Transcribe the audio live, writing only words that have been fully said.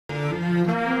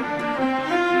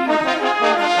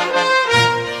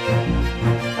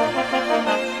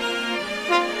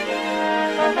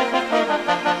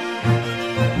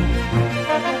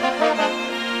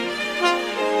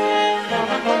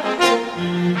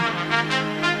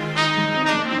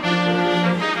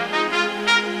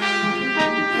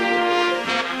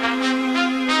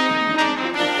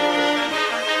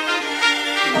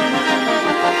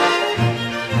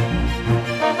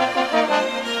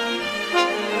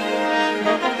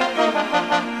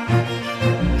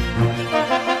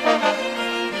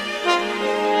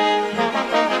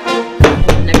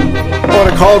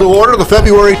call to order the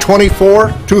February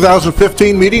 24,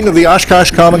 2015 meeting of the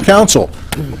Oshkosh Common Council.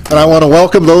 And I want to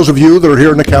welcome those of you that are here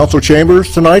in the council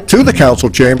chambers tonight to the council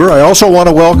chamber. I also want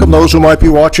to welcome those who might be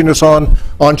watching us on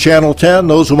Channel 10,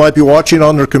 those who might be watching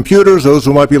on their computers, those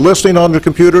who might be listening on their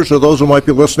computers, or those who might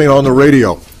be listening on the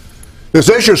radio. This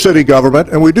is your city government,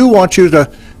 and we do want you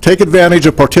to take advantage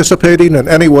of participating in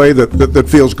any way that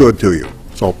feels good to you.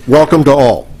 So welcome to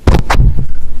all.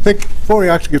 I think before we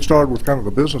actually get started with kind of the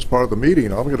business part of the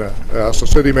meeting, I'm going to ask the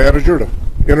city manager to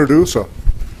introduce a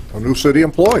new city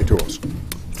employee to us.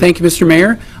 Thank you, Mr.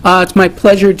 Mayor. It's my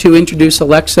pleasure to introduce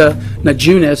Alexa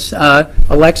Najunas.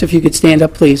 Alexa, if you could stand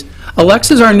up, please.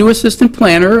 Alexa is our new assistant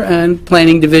planner and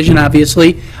planning division,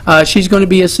 obviously. She's going to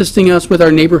be assisting us with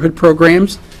our neighborhood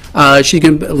programs. She's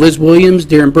going to Liz Williams,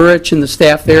 Darren Burrich, and the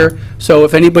staff there. So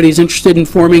if anybody's interested in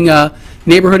forming a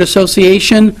neighborhood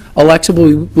association, Alexa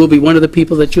will be one of the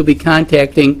people that you'll be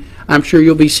contacting. I'm sure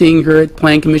you'll be seeing her at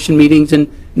Plan Commission meetings and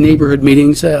neighborhood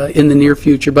meetings in the near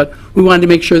future. But we wanted to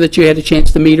make sure that you had a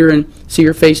chance to meet her and see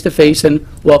her face to face and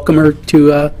welcome her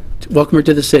to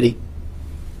the city.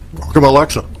 Welcome,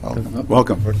 Alexa.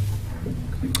 Welcome.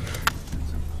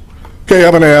 Okay,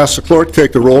 I'm going to ask the clerk to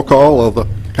take the roll call of the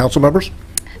council members.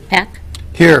 Peck.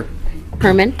 Here.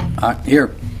 Herman.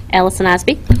 Here. Allison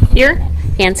Osby. Here.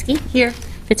 Pansky. Here.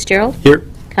 Fitzgerald. Here.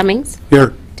 Cummings.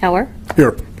 Here. Tower.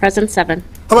 Here. Present 7.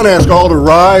 I'm going to ask all to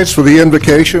rise for the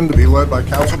invocation to be led by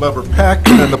Councilmember Peck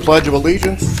and the Pledge of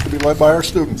Allegiance to be led by our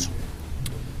students.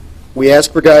 We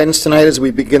ask for guidance tonight as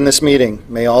we begin this meeting.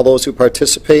 May all those who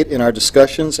participate in our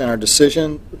discussions and our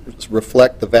decisions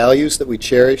reflect the values that we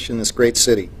cherish in this great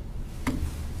city.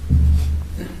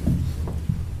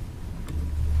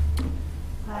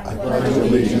 I pledge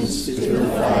allegiance to the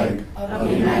flag of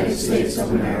the United States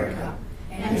of America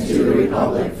and to the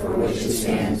republic for which it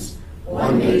stands,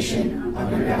 one nation,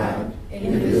 under God,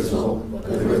 indivisible, with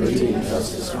liberty and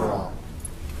justice for all.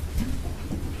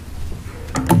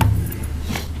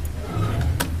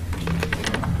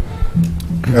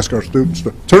 Ask our students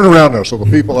to turn around now so the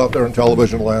people out there in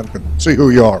television land can see who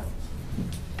you are.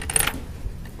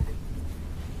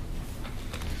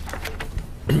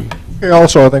 Okay,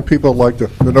 also, I think people would like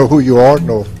to know who you are,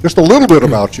 know just a little bit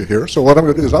about you here. So what I'm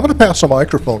going to do is I'm going to pass the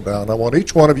microphone down. I want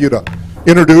each one of you to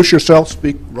introduce yourself,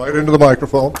 speak right into the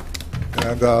microphone,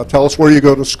 and tell us where you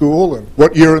go to school and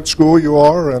what year in school you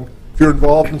are, and if you're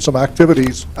involved in some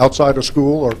activities outside of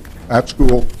school or at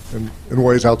school in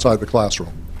ways outside the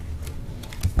classroom.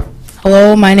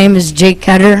 Hello, my name is Jake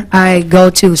Ketter. I go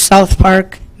to South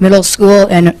Park Middle School,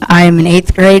 and I am in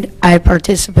 8th grade. I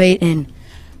participate in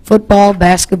football,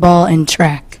 basketball, and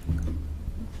track.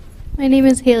 My name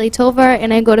is Haley Tovar,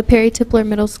 and I go to Perry Tipler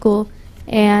Middle School,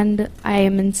 and I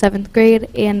am in 7th grade,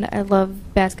 and I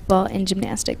love basketball and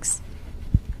gymnastics.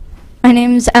 My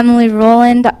name is Emily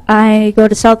Rowland. I go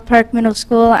to South Park Middle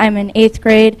School. I'm in 8th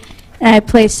grade, and I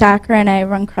play soccer, and I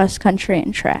run cross country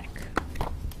and track.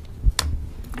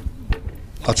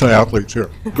 Lots of athletes here.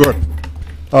 Good.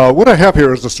 What I have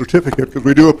here is the certificate, because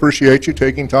we do appreciate you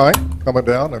taking time, coming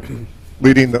down and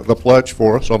leading the pledge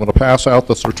for us. So I'm going to pass out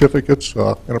the certificates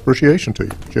in appreciation to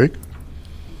you. Jake?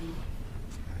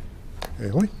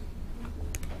 Haley?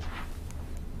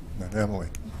 And Emily.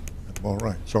 All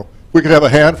right. So we could have a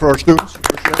hand for our students.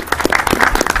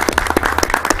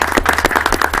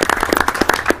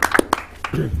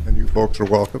 And you folks are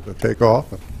welcome to take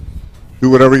off and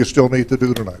do whatever you still need to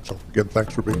do tonight. So again,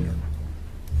 thanks for being here.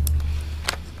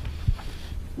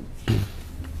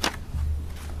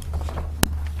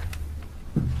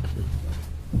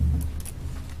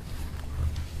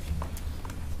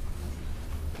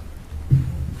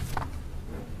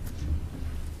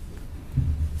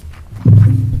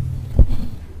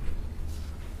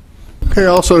 Okay,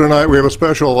 also tonight we have a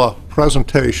special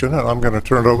presentation, and I'm going to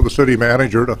turn it over to the city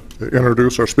manager to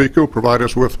introduce our speaker, provide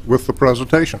us with the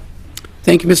presentation.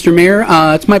 Thank you, Mr. Mayor.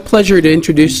 It's my pleasure to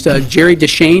introduce Jerry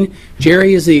Deshane.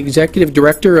 Jerry is the Executive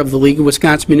Director of the League of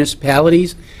Wisconsin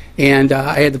Municipalities, and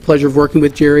I had the pleasure of working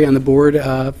with Jerry on the board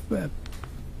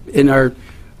in our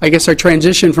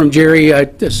transition from Jerry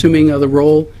assuming the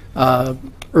role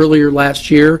earlier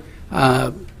last year.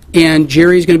 And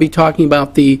Jerry is going to be talking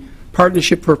about the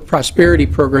Partnership for Prosperity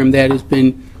program that has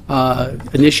been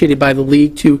initiated by the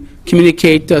League to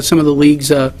communicate some of the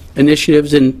League's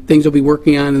initiatives and things we'll be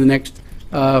working on in the next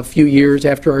few years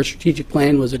after our strategic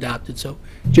plan was adopted. So,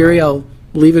 Jerry, I'll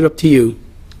leave it up to you.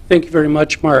 Thank you very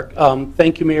much, Mark.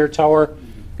 Thank you, Mayor Tower.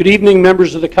 Good evening,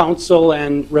 members of the council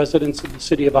and residents of the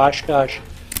city of Oshkosh.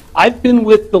 I've been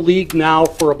with the League now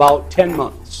for about 10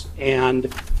 months,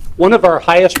 and one of our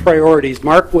highest priorities,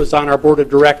 Mark was on our board of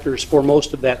directors for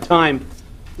most of that time,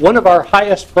 one of our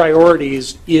highest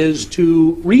priorities is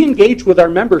to re-engage with our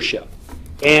membership.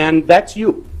 And that's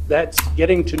you. That's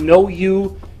getting to know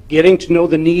you, getting to know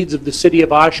the needs of the city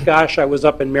of Oshkosh. I was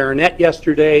up in Marinette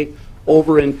yesterday,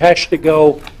 over in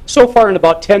Peshtigo. So far in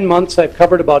about 10 months, I've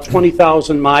covered about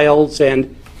 20,000 miles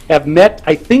and have met,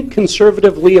 I think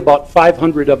conservatively, about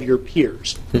 500 of your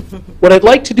peers. What I'd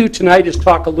like to do tonight is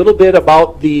talk a little bit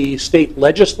about the state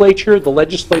legislature, the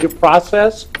legislative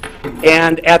process,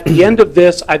 and at the end of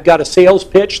this, I've got a sales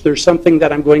pitch. There's something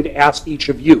that I'm going to ask each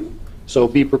of you, so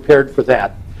be prepared for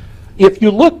that. If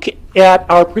you look at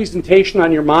our presentation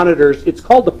on your monitors, it's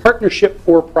called the Partnership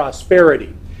for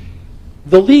Prosperity.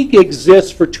 The League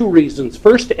exists for two reasons.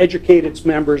 First, to educate its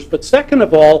members, but second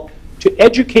of all, to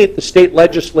educate the state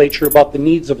legislature about the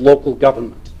needs of local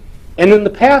government. And in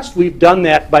the past, we've done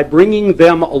that by bringing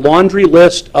them a laundry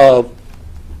list of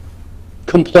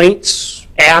complaints,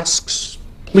 asks,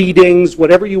 pleadings,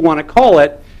 whatever you want to call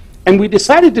it, and we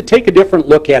decided to take a different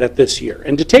look at it this year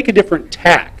and to take a different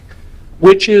tack,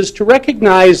 which is to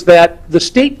recognize that the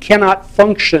state cannot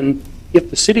function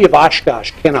if the city of Oshkosh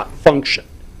cannot function,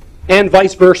 and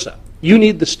vice versa. You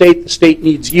need the state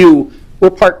needs you. We're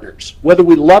partners. Whether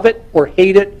we love it or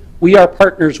hate it, we are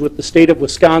partners with the state of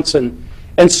Wisconsin.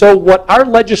 And so what our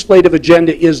legislative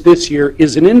agenda is this year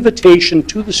is an invitation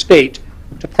to the state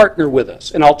to partner with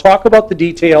us. And I'll talk about the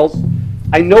details.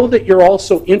 I know that you're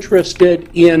also interested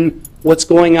in what's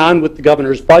going on with the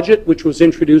governor's budget, which was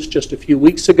introduced just a few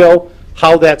weeks ago,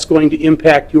 how that's going to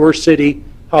impact your city,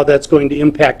 how that's going to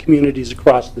impact communities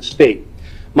across the state.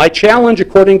 My challenge,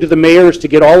 according to the mayor, is to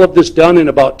get all of this done in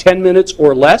about 10 minutes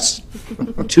or less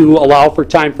to allow for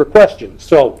time for questions.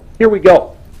 So here we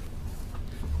go.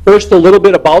 First, a little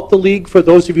bit about the League for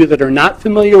those of you that are not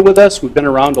familiar with us. We've been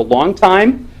around a long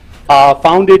time,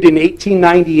 founded in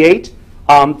 1898.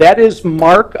 That is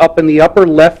Mark up in the upper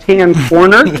left-hand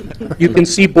corner. You can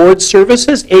see board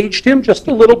services aged him just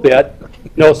a little bit.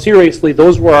 No, seriously,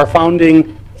 those were our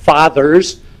founding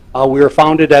fathers. We were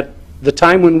founded at the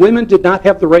time when women did not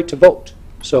have the right to vote.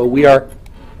 So we are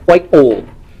quite old.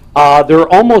 There are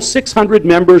almost 600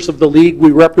 members of the League.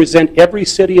 We represent every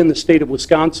city in the state of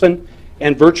Wisconsin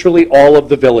and virtually all of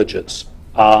the villages.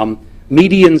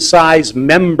 Median size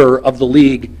member of the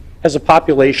League has a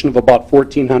population of about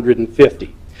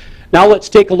 1,450. Now let's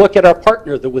take a look at our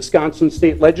partner, the Wisconsin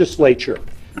State Legislature.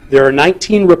 There are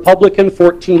 19 Republican,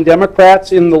 14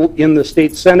 Democrats in the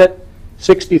state Senate,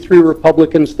 63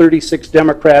 Republicans, 36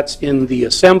 Democrats in the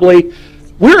Assembly.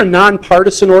 We're a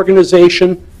nonpartisan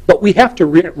organization, but we have to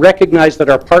recognize that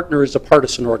our partner is a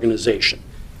partisan organization,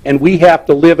 and we have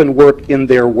to live and work in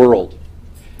their world.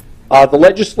 The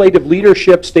legislative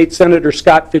leadership, State Senator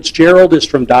Scott Fitzgerald is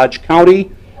from Dodge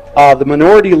County. The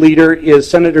minority leader is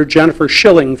Senator Jennifer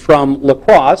Schilling from La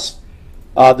Crosse.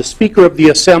 The Speaker of the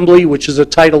Assembly, which is a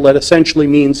title that essentially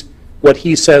means what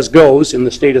he says goes in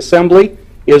the State Assembly,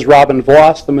 is Robin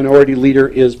Voss. The minority leader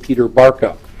is Peter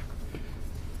Barca.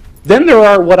 Then there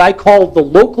are what I call the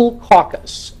local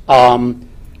caucus.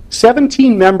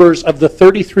 17 members of the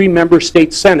 33-member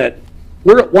state Senate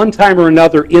were at one time or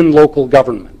another in local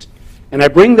government. And I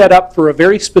bring that up for a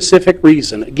very specific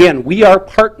reason. Again, we are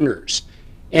partners.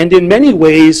 And in many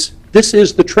ways, this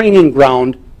is the training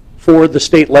ground for the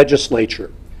state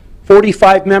legislature.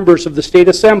 45 members of the state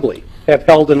assembly have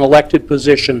held an elected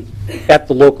position at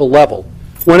the local level.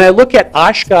 When I look at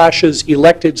Oshkosh's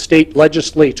elected state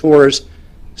legislators,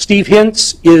 Steve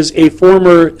Hintz is a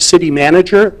former city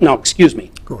manager,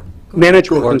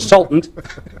 management consultant.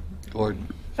 Gordon.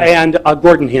 And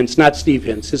Gordon Hintz, not Steve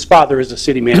Hintz. His father is a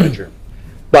city manager.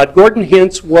 But Gordon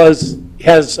Hintz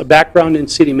has a background in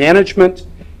city management,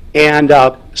 and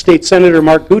State Senator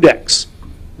Mark Gudex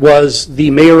was the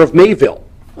mayor of Mayville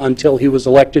until he was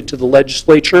elected to the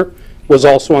legislature, was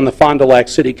also on the Fond du Lac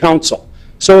City Council.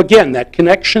 So again, that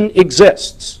connection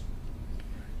exists.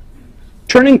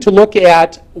 Turning to look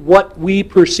at what we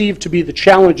perceive to be the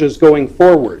challenges going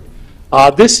forward.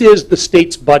 This is the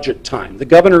state's budget time. The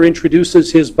governor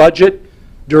introduces his budget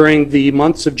during the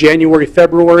months of January,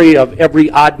 February of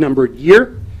every odd-numbered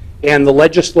year, and the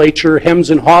legislature hems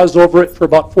and haws over it for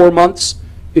about 4 months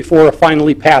before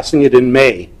finally passing it in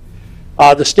May.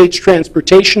 The state's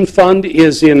transportation fund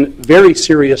is in very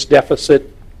serious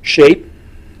deficit shape.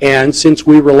 And since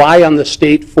we rely on the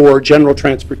state for general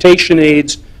transportation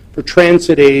aids, for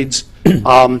transit aids,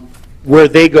 where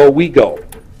they go, we go.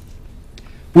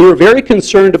 We were very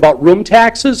concerned about room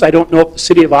taxes. I don't know if the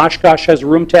city of Oshkosh has a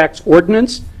room tax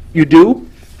ordinance. You do.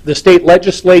 The state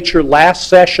legislature last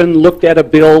session looked at a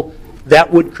bill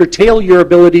that would curtail your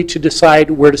ability to decide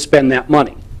where to spend that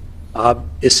money.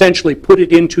 Essentially put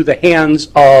it into the hands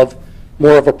of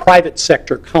more of a private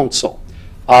sector council.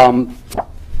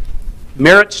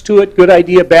 Merits to it, good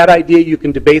idea, bad idea, you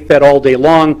can debate that all day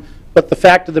long, but the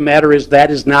fact of the matter is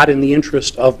that is not in the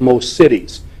interest of most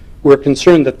cities. We're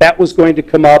concerned that that was going to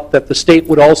come up, that the state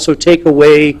would also take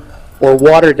away or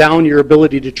water down your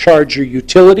ability to charge your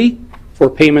utility for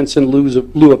payments in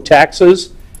lieu of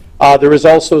taxes. There is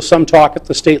also some talk at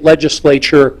the state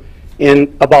legislature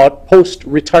about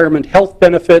post-retirement health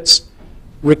benefits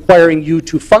requiring you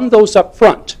to fund those up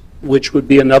front, which would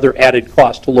be another added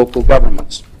cost to local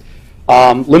governments.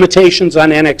 Limitations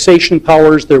on annexation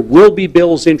powers. There will be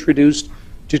bills introduced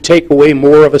to take away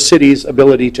more of a city's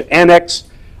ability to annex.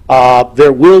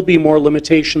 There will be more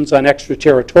limitations on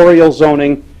extraterritorial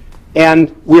zoning,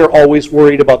 and we're always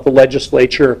worried about the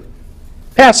legislature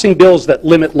passing bills that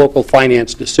limit local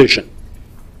finance decision,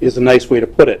 is a nice way to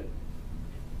put it.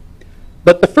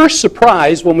 But the first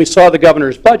surprise when we saw the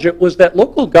governor's budget was that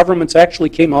local governments actually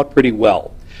came out pretty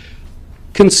well.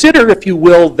 Consider, if you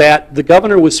will, that the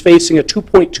governor was facing a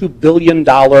 $2.2 billion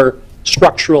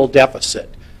structural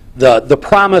deficit. The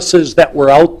promises that were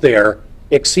out there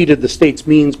exceeded the state's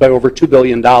means by over $2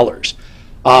 billion.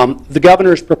 The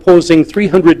governor is proposing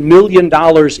 $300 million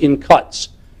in cuts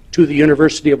to the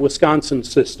University of Wisconsin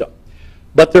system.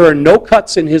 But there are no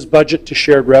cuts in his budget to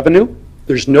shared revenue.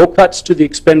 There's no cuts to the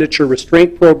expenditure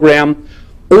restraint program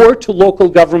or to local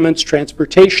governments'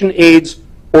 transportation aids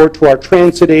or to our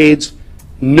transit aids.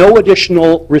 No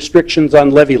additional restrictions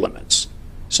on levy limits.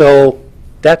 So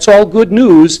that's all good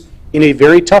news in a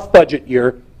very tough budget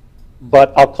year,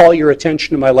 but I'll call your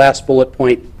attention to my last bullet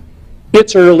point.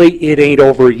 It's early, it ain't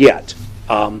over yet.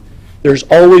 There's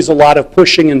always a lot of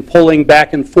pushing and pulling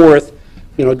back and forth.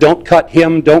 You know, don't cut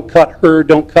him, don't cut her,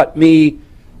 don't cut me.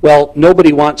 Well,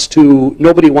 nobody wants to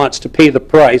pay the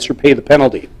price or pay the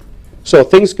penalty. So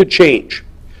things could change.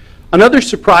 Another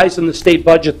surprise in the state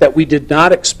budget that we did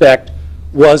not expect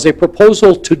was a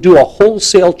proposal to do a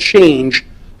wholesale change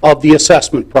of the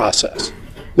assessment process.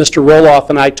 Mr.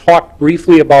 Roloff and I talked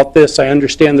briefly about this. I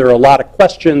understand there are a lot of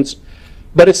questions,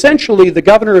 but essentially the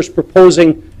governor is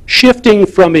proposing shifting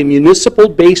from a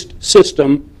municipal-based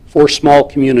system for small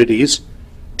communities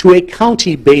to a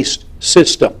county-based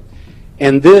system.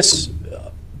 And this,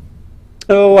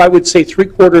 I would say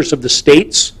 3/4 of the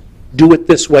states do it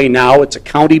this way now. It's a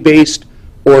county-based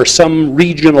or some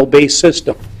regional-based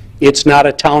system. It's not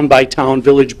a town-by-town,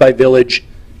 village-by-village,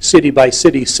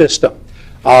 city-by-city system.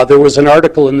 There was an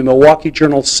article in the Milwaukee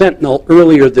Journal-Sentinel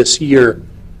earlier this year,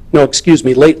 no, excuse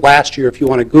me, late last year if you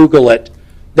want to Google it,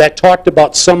 that talked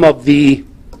about some of the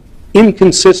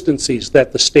inconsistencies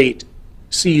that the state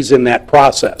sees in that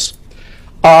process.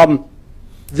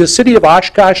 The city of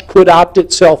Oshkosh could opt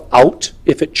itself out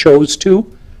if it chose to.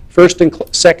 First and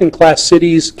second class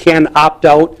cities can opt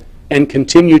out and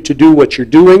continue to do what you're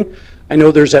doing. I know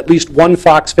there's at least one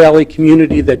Fox Valley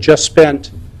community that just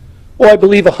spent, I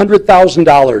believe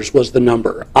 $100,000 was the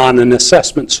number on an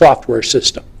assessment software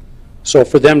system. So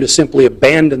for them to simply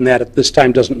abandon that at this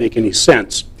time doesn't make any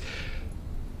sense.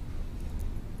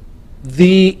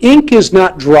 The ink is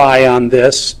not dry on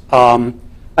this.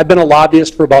 I've been a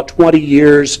lobbyist for about 20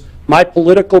 years. My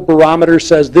political barometer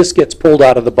says this gets pulled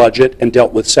out of the budget and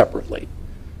dealt with separately.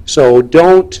 So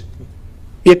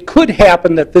it could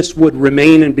happen that this would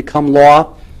remain and become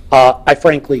law. I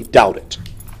frankly doubt it.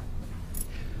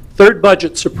 Third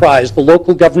budget surprise, the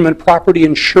Local Government Property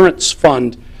Insurance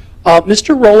Fund.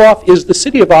 Mr. Roloff, is the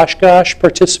city of Oshkosh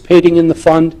participating in the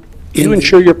fund? Do you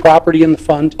insure your property in the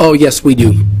fund? Oh, yes, we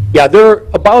do. Yeah, there are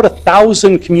about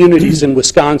 1,000 communities in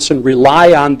Wisconsin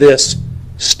rely on this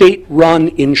state-run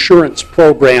insurance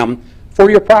program for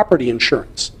your property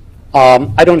insurance.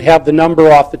 I don't have the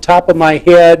number off the top of my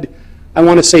head. I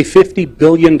want to say $50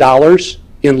 billion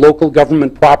in local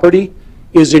government property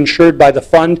is insured by the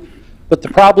fund. But the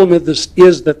problem with this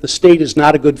is that the state is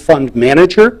not a good fund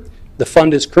manager. The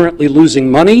fund is currently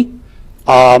losing money.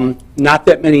 Not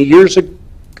that many years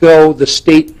ago, the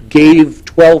state gave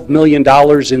 $12 million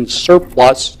in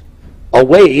surplus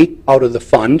away out of the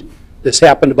fund. This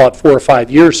happened about 4 or 5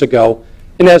 years ago,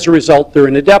 and as a result, they're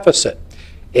in a deficit.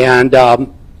 And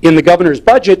in the governor's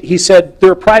budget, he said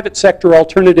there are private sector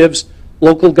alternatives.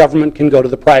 Local government can go to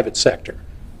the private sector.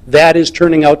 That is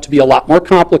turning out to be a lot more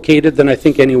complicated than I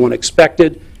think anyone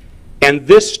expected. And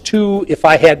this, too, if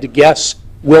I had to guess,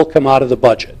 will come out of the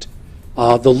budget.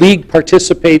 The league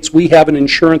participates. We have an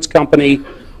insurance company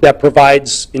that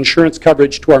provides insurance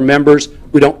coverage to our members.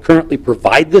 We don't currently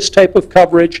provide this type of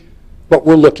coverage, but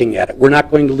we're looking at it. We're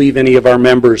not going to leave any of our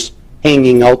members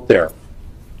hanging out there.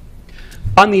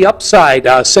 On the upside,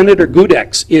 Senator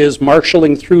Gudex is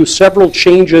marshaling through several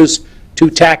changes to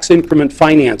tax increment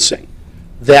financing.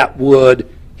 that would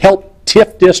help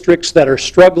TIF districts that are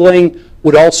struggling,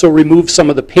 would also remove some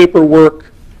of the paperwork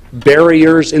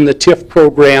barriers in the TIF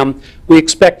program. We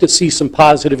expect to see some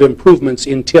positive improvements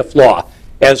in TIF law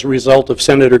as a result of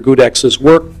Senator Gudex's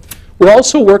work. We're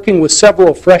also working with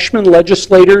several freshman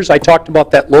legislators. I talked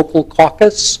about that local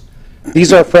caucus.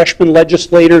 These are freshman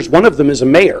legislators. One of them is a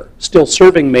mayor, still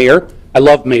serving mayor. I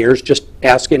love mayors. Just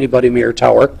ask anybody, Mayor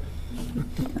Tower.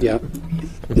 Yeah,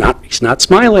 he's not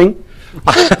smiling.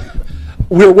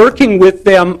 We're working with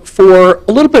them for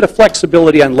a little bit of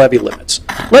flexibility on levy limits.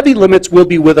 Levy limits will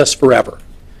be with us forever.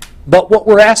 But what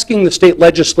we're asking the state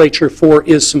legislature for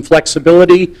is some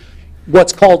flexibility,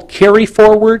 what's called carry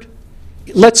forward.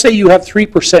 Let's say you have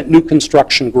 3% new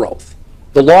construction growth.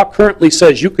 The law currently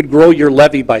says you could grow your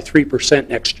levy by 3%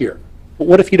 next year. But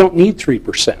what if you don't need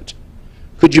 3%?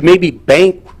 Could you maybe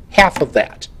bank half of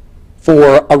that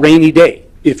for a rainy day,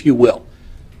 if you will?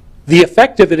 The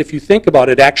effect of it, if you think about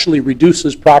it, actually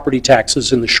reduces property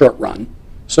taxes in the short run.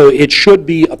 So it should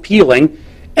be appealing,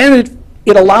 and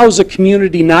it allows a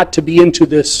community not to be into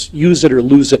this use it or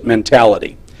lose it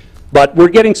mentality. But we're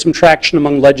getting some traction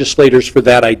among legislators for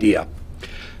that idea.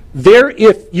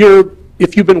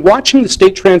 If you've been watching the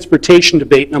state transportation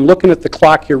debate, and I'm looking at the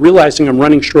clock here, realizing I'm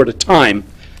running short of time,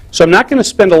 so I'm not going to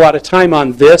spend a lot of time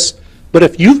on this, but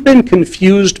if you've been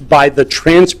confused by the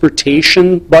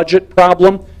transportation budget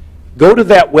problem, go to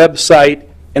that website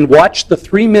and watch the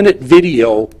 3-minute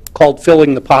video called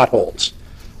Filling the Potholes.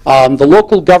 The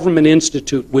Local Government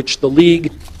Institute, which the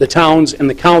League, the towns, and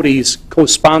the counties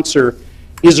co-sponsor,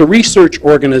 is a research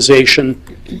organization,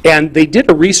 and they did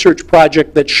a research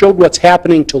project that showed what's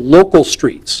happening to local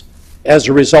streets as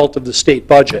a result of the state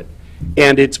budget,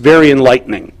 and it's very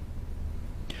enlightening.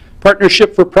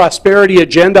 Partnership for Prosperity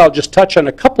agenda, I'll just touch on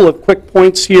a couple of quick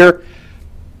points here.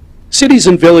 Cities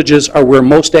and villages are where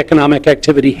most economic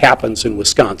activity happens in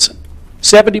Wisconsin.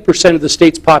 70% of the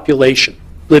state's population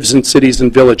lives in cities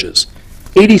and villages.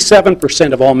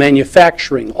 87% of all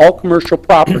manufacturing, all commercial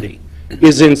property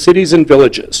is in cities and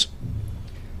villages.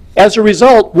 As a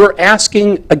result, we're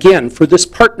asking, again, for this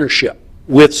partnership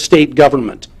with state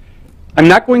government. I'm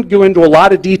not going to go into a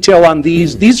lot of detail on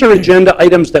these. These are agenda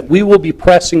items that we will be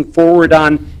pressing forward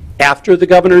on after the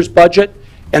governor's budget,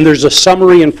 and there's a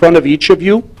summary in front of each of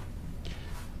you.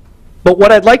 But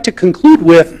what I'd like to conclude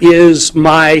with is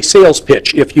my sales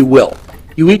pitch, if you will.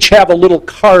 You each have a little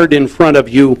card in front of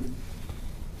you.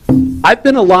 I've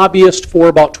been a lobbyist for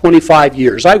about 25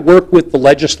 years. I work with the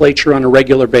legislature on a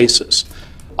regular basis.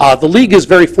 The League is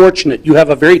very fortunate. You have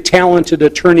a very talented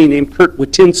attorney named Kurt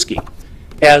Witinsky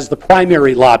as the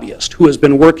primary lobbyist who has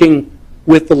been working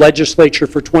with the legislature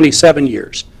for 27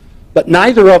 years. But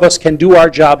neither of us can do our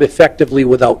job effectively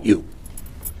without you.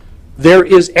 There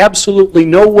is absolutely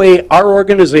no way our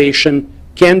organization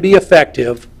can be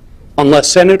effective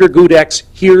unless Senator Gudex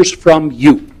hears from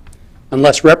you,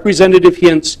 unless Representative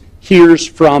Hintz hears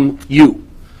from you.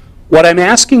 What I'm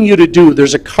asking you to do,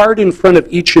 there's a card in front of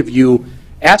each of you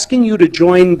asking you to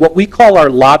join what we call our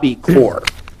lobby corps.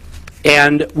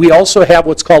 And we also have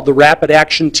what's called the Rapid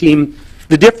Action Team.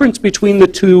 The difference between the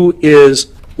two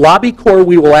is lobby corps,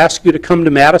 we will ask you to come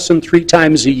to Madison 3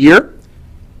 times a year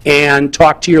and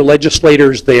talk to your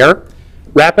legislators there.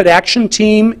 Rapid Action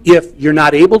Team, if you're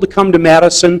not able to come to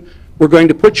Madison, we're going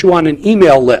to put you on an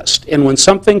email list. And when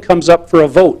something comes up for a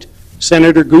vote,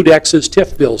 Senator Gudex's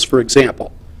TIF bills, for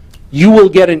example, you will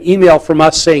get an email from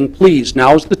us saying, please,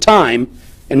 now's the time,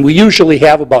 and we usually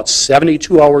have about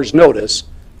 72 hours notice,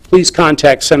 please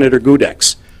contact Senator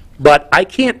Gudex. But I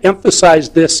can't emphasize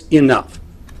this enough.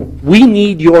 We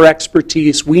need your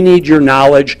expertise. We need your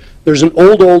knowledge. There's an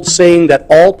old saying that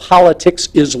all politics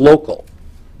is local.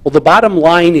 Well, the bottom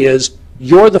line is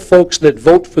you're the folks that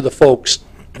vote for the folks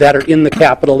that are in the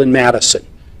Capitol in Madison.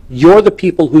 You're the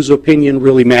people whose opinion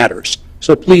really matters.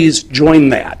 So please join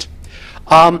that.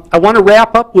 I want to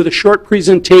wrap up with a short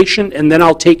presentation, and then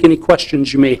I'll take any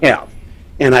questions you may have.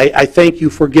 And I thank you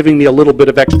for giving me a little bit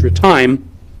of extra time.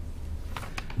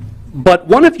 But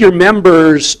one of your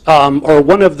members, or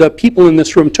one of the people in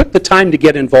this room, took the time to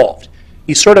get involved.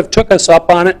 He sort of took us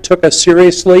up on it, took us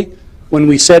seriously when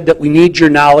we said that we need your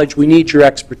knowledge, we need your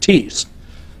expertise.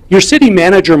 Your city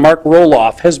manager, Mark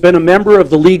Roloff, has been a member of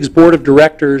the League's board of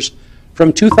directors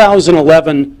from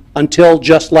 2011 until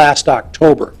just last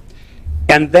October.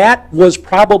 And that was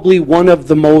probably one of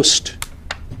the most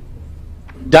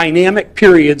dynamic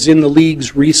periods in the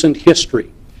League's recent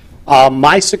history.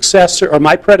 My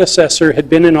predecessor had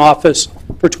been in office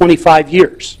for 25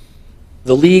 years.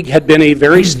 The League had been a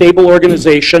very stable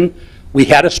organization. We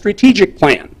had a strategic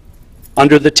plan.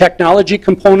 Under the technology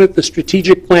component, the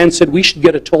strategic plan said we should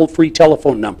get a toll-free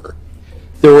telephone number.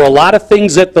 There were a lot of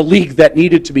things at the league that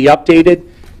needed to be updated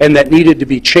and that needed to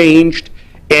be changed,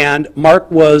 and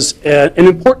Mark was an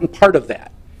important part of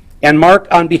that. And Mark,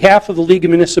 on behalf of the League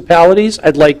of Municipalities,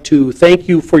 I'd like to thank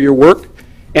you for your work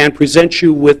and present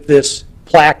you with this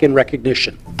plaque in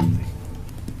recognition.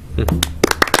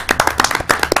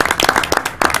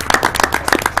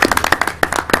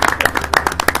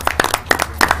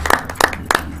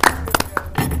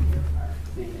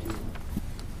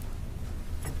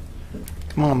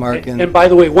 Come on, Mark. And by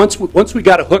the way, once we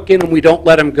got a hook in and we don't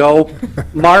let him go,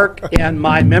 Mark and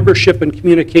my membership and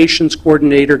communications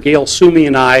coordinator, Gail Sumi,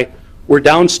 and I were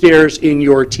downstairs in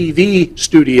your TV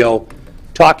studio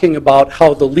talking about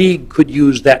how the league could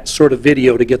use that sort of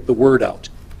video to get the word out.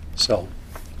 So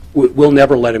we'll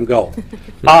never let him go.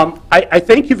 I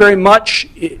thank you very much.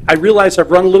 I realize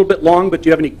I've run a little bit long, but do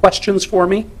you have any questions for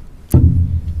me?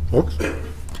 Folks?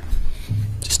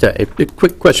 Just a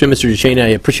quick question, Mr. Duchesne. I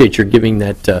appreciate your giving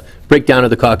that breakdown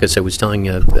of the caucus. I was telling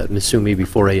Ms. Sumi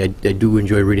before, I do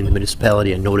enjoy reading the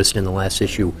municipality. I noticed in the last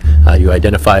issue you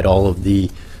identified all of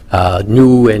the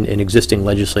new and existing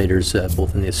legislators,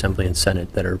 both in the Assembly and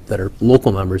Senate, that are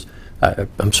local members.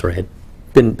 I'm sorry, had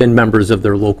been members of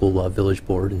their local village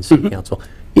board and city council.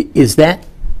 Is that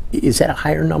a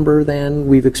higher number than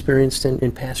we've experienced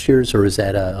in past years, or is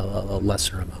that a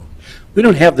lesser amount? We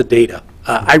don't have the data.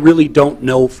 I really don't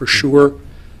know for sure.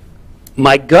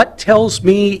 My gut tells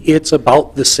me it's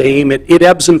about the same. It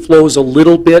ebbs and flows a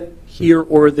little bit here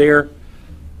or there.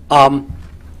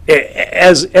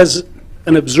 As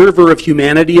an observer of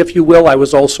humanity, if you will, I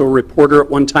was also a reporter at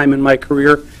one time in my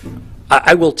career.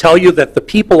 I will tell you that the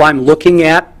people I'm looking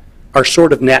at are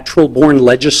sort of natural-born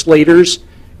legislators.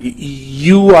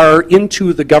 You are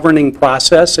into the governing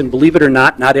process, and believe it or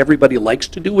not everybody likes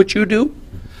to do what you do.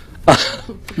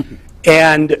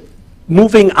 And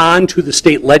moving on to the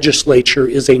state legislature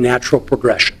is a natural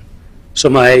progression. So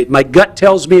my gut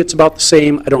tells me it's about the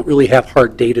same. I don't really have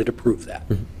hard data to prove that.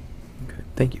 Okay,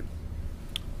 thank you.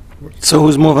 So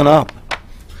who's moving up?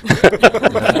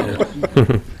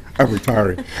 I'm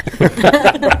retiring.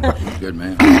 Good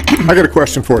man. I got a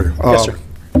question for you. Yes, sir.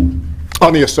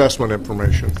 On the assessment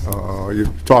information,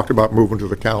 you talked about moving to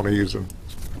the counties and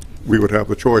we would have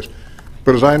the choice.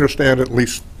 But as I understand it, at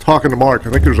least talking to Mark, I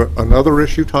think there's another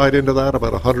issue tied into that,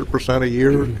 about 100% a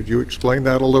year. Could you explain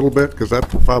that a little bit? Because that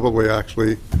probably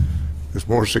actually is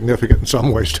more significant in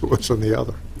some ways to us than the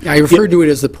other. I refer to it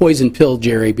as the poison pill,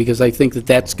 Jerry, because I think that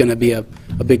that's going to be a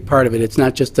big part of it. It's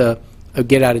not just a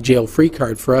get-out-of-jail-free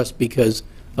card for us because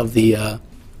of the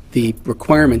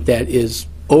requirement that is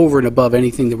over and above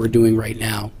anything that we're doing right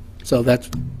now. So I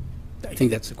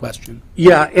think that's the question.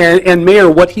 Yeah, and Mayor,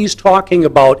 what he's talking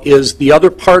about is the other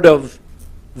part of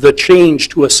the change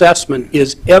to assessment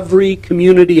is every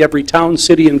community, every town,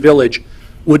 city, and village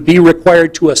would be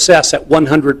required to assess at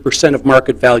 100% of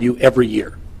market value every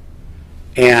year.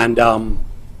 And I'm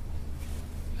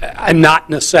not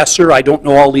an assessor. I don't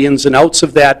know all the ins and outs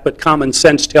of that, but common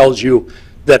sense tells you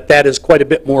that that is quite a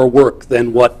bit more work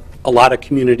than what a lot of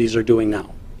communities are doing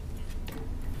now.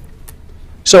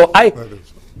 So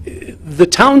the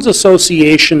Towns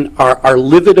Association are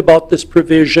livid about this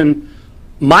provision.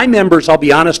 My members, I'll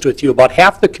be honest with you, about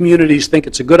half the communities think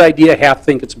it's a good idea, half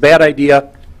think it's a bad idea,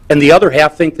 and the other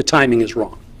half think the timing is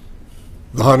wrong.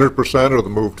 The 100% or the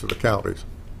move to the counties?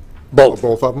 Both.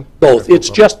 Both of them? Both. Okay,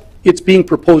 It's just, it's being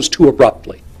proposed too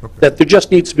abruptly. Okay. That there just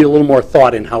needs to be a little more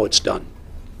thought in how it's done.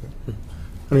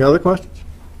 Any other questions?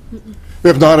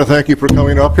 If not, I thank you for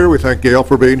coming up here. We thank Gail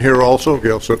for being here also.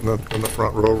 Gail's sitting in the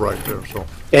front row right there. So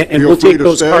And feel we'll free take to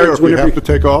those stay, or cards if you whenever have to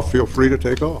take off, feel free to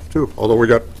take off too. Although we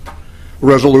got a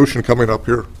resolution coming up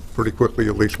here pretty quickly,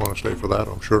 you at least want to stay for that,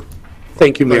 I'm sure.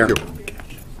 Thank you, Mayor.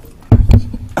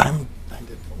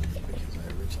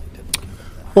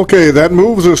 Okay, that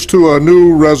moves us to a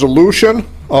new resolution.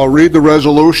 I'll read the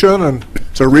resolution, and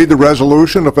to read the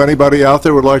resolution, if anybody out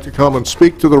there would like to come and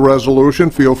speak to the resolution,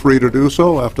 feel free to do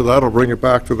so. After that, I'll bring it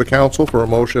back to the council for a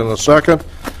motion and a second.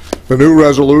 The new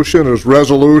resolution is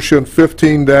Resolution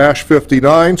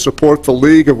 15-59, Support the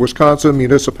League of Wisconsin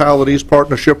Municipalities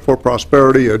Partnership for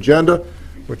Prosperity Agenda,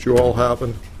 which you all have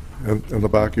in the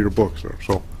back of your books there.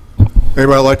 So,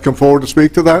 anybody like to come forward to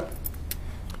speak to that?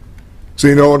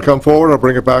 See no one come forward, I'll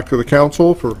bring it back to the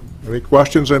council for any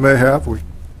questions they may have. We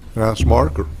can ask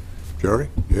Mark or Jerry,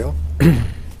 Gail.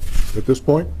 At this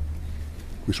point,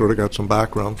 we sort of got some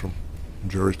background from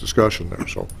Jerry's discussion there.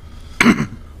 So,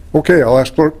 okay, I'll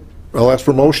ask for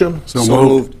motion. So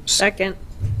moved. Second.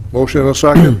 Motion and a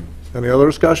second. Any other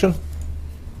discussion?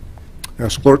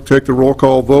 Ask clerk to take the roll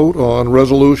call vote on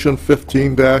Resolution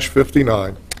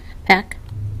 15-59. Peck.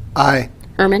 Aye.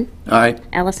 Herman. Aye.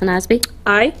 Allison Osby.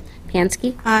 Aye.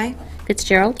 Pansky. Aye.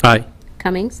 Fitzgerald. Aye.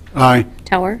 Cummings. Aye.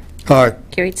 Tower. Aye.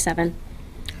 Carried 7.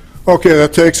 Okay,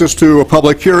 that takes us to a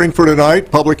public hearing for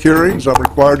tonight. Public hearings, I'm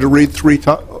required to read three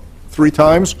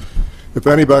times. If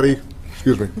anybody,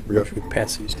 excuse me. We got,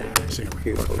 Pass these down.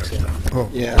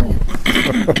 Yeah.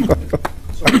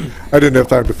 I didn't have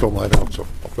time to fill mine out, so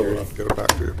I'll fill it out and get it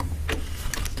back to you.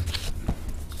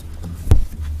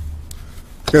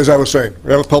 As I was saying,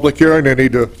 we have a public hearing. They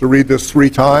need to read this 3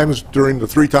 times. During the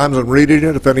 3 times I'm reading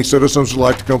it, if any citizens would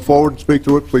like to come forward and speak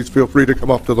to it, please feel free to come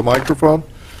up to the microphone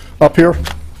up here.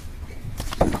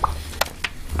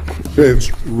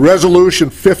 It's Resolution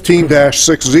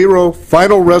 15-60,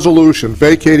 final resolution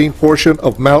vacating portion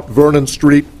of Mount Vernon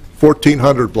Street,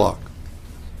 1400 block.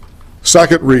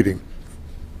 Second reading.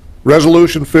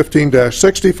 Resolution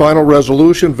 15-60, final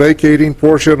resolution vacating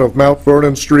portion of Mount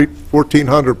Vernon Street,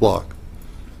 1400 block.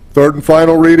 Third and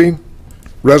final reading.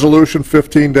 Resolution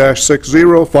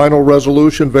 15-60, final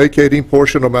resolution vacating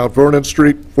portion of Mount Vernon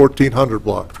Street, 1400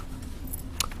 block.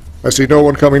 I see no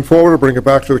one coming forward. I'll bring it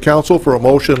back to the council for a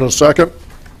motion and a second.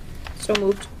 So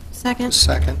moved. Second.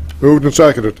 Second. Moved and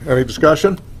seconded. Any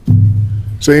discussion?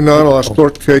 Seeing none, I'll ask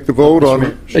clerk to take the vote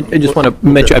on. I just want to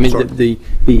mention, I mean, the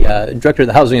Director of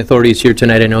the Housing Authority is here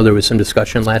tonight. I know there was some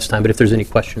discussion last time, but if there's any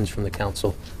questions from the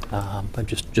council, I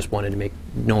just wanted to make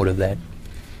note of that.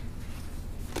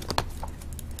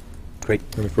 Great.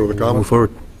 Any further comment? Move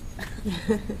forward.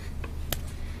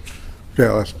 Okay,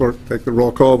 I'll ask clerk to take the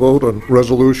roll call vote on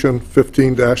Resolution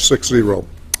 15-60.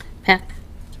 Peck.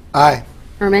 Aye.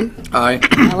 Herman. Aye.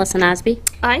 Allison Osby.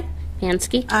 Aye.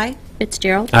 Pansky. Aye.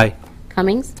 Fitzgerald. Aye.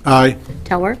 Cummings. Aye.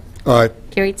 Tower. Aye.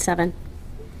 Carried 7.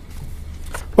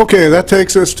 Okay, that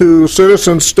takes us to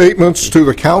citizen statements to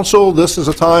the council. This is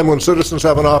a time when citizens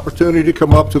have an opportunity to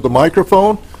come up to the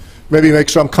microphone, maybe make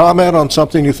some comment on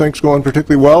something you think is going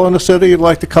particularly well in the city you'd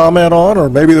like to comment on, or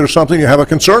maybe there's something you have a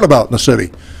concern about in the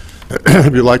city.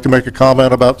 If you'd like to make a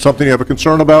comment about something you have a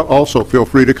concern about, also feel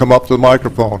free to come up to the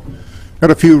microphone.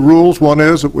 Got a few rules. One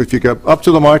is, if you get up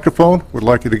to the microphone, we'd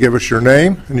like you to give us your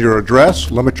name and your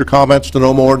address. Limit your comments to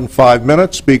no more than 5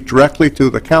 minutes. Speak directly to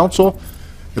the council.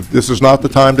 If this is not the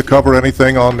time to cover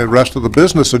anything on the rest of the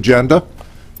business agenda,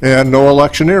 and no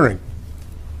electioneering.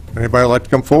 Anybody like to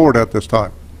come forward at this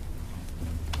time?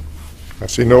 I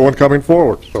see no one coming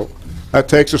forward, so that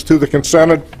takes us to the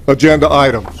consent agenda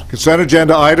items. Consent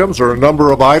agenda items are a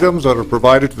number of items that are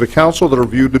provided to the council that are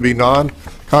viewed to be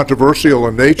non-controversial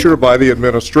in nature by the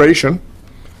administration.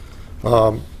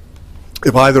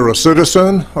 If either a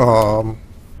citizen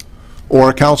or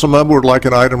a council member would like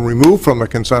an item removed from the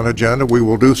consent agenda, we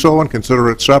will do so and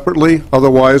consider it separately.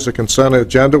 Otherwise, the consent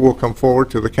agenda will come forward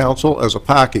to the council as a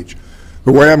package.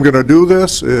 The way I'm going to do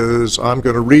this is I'm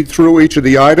going to read through each of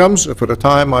the items. If at a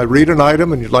time I read an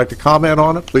item and you'd like to comment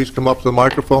on it, please come up to the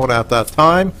microphone at that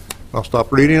time. I'll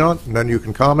stop reading on it, and then you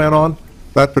can comment on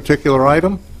that particular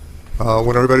item.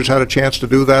 When everybody's had a chance to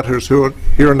do that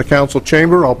here in the council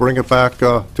chamber, I'll bring it back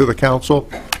to the council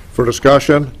for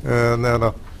discussion and then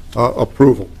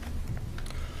approval.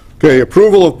 Okay,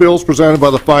 approval of bills presented by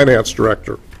the finance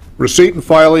director. Receipt and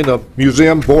filing of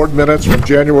museum board minutes from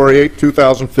January 8,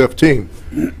 2015.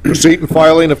 Receipt and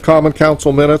filing of common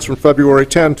council minutes from February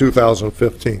 10,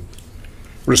 2015.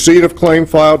 Receipt of claim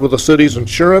filed with the city's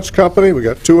insurance company. We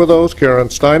got 2 of those. Karen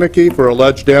Steinecke for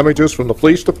alleged damages from the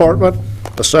police department.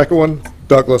 The second one,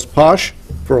 Douglas Posh,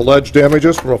 for alleged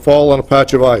damages from a fall on a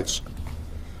patch of ice.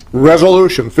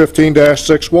 Resolution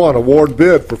 15-61, award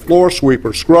bid for floor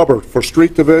sweeper, scrubber for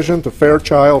street division to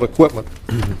Fairchild Equipment.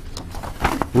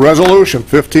 Resolution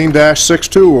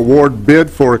 15-62, award bid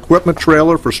for equipment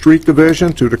trailer for street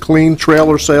division to the Clean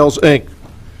Trailer Sales, Inc.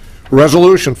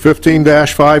 Resolution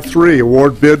 15-53,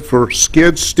 award bid for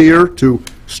skid steer to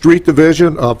street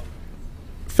division of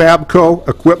Fabco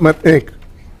Equipment, Inc.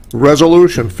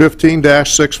 Resolution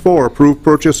 15-64, approved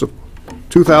purchase of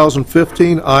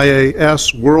 2015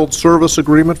 IAS World Service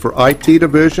Agreement for IT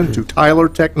division to Tyler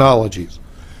Technologies.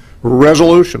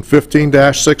 Resolution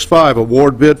 15-65,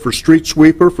 award bid for street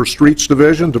sweeper for streets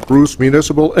division to Bruce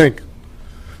Municipal, Inc.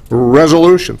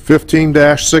 Resolution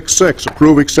 15-66,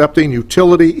 approve accepting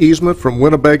utility easement from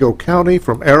Winnebago County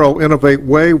from Arrow Innovate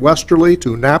Way westerly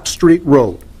to Knapp Street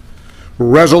Road.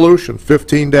 Resolution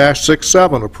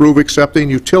 15-67, approve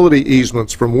accepting utility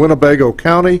easements from Winnebago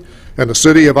County and the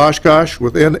City of Oshkosh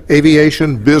within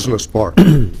Aviation Business Park.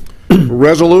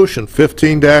 Resolution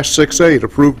 15-68,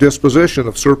 approve disposition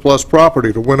of surplus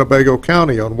property to Winnebago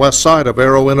County on west side of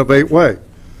Arrow Innovate Way.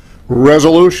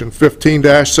 Resolution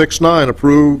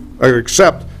 15-69,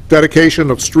 accept dedication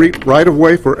of street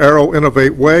right-of-way for Aero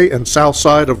Innovate Way and south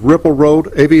side of Ripple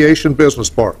Road Aviation Business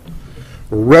Park.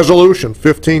 Resolution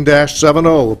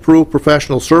 15-70, approve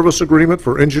professional service agreement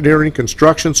for engineering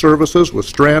construction services with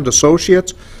Strand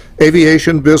Associates,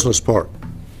 Aviation Business Park.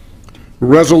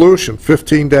 Resolution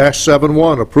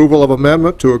 15-71, approval of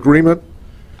amendment to agreement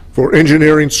for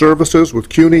engineering services with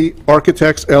CUNY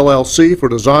Architects LLC for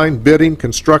design, bidding,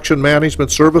 construction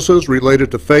management services related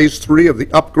to Phase 3 of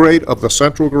the upgrade of the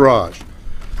central garage.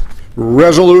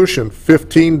 Resolution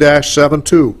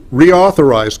 15-72,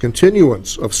 reauthorize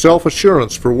continuance of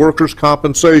self-assurance for workers'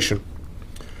 compensation.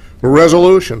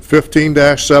 Resolution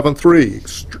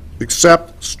 15-73,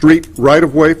 accept street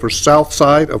right-of-way for south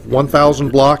side of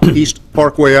 1000 block East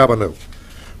Parkway Avenue.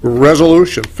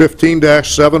 Resolution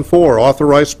 15-74,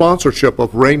 authorize sponsorship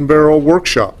of Rain Barrel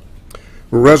Workshop.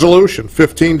 Resolution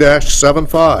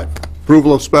 15-75,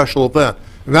 approval of special event.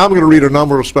 And now I'm going to read a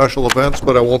number of special events,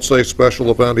 but I won't say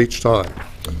special event each time.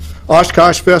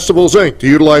 Oshkosh Festivals, Inc., to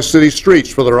utilize city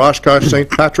streets for their Oshkosh St.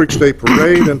 Patrick's Day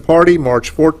Parade and Party, March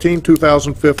 14,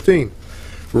 2015.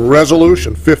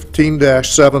 Resolution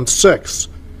 15-76,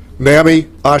 NAMI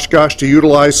Oshkosh to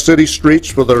utilize city streets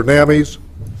for their NAMI's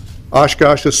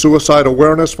Oshkosh's Suicide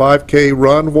Awareness 5K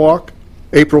Run Walk,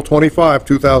 April 25,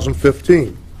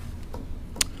 2015.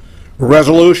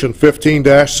 Resolution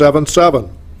 15-77,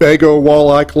 Bago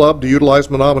Walleye Club to utilize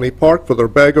Menominee Park for their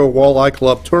Bago Walleye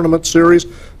Club Tournament Series,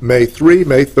 May 3,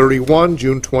 May 31,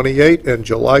 June 28, and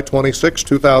July 26,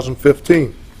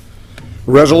 2015.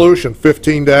 Resolution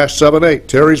 15-78,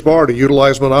 Terry's Bar to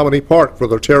utilize Menominee Park for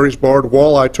their Terry's Bar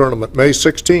Walleye Tournament, May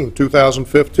 16,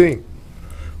 2015.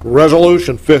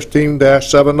 Resolution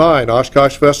 15-79,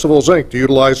 Oshkosh Festivals, Inc., to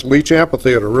utilize Leach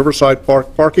Amphitheater, Riverside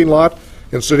Park parking lot,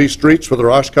 and city streets for their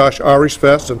Oshkosh Irish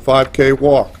Fest and 5K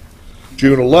Walk,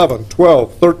 June 11,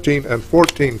 12, 13, and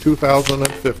 14,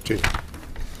 2015.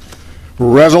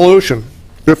 Resolution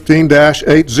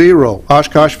 15-80,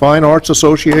 Oshkosh Fine Arts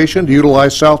Association to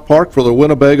utilize South Park for the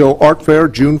Winnebago Art Fair,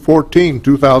 June 14,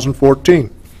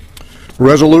 2014.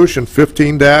 Resolution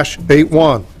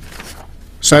 15-81,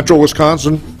 Central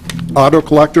Wisconsin Auto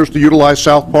Collectors to utilize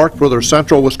South Park for their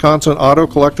Central Wisconsin Auto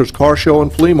Collectors Car Show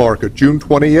and Flea Market, June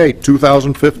 28,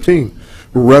 2015.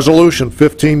 Resolution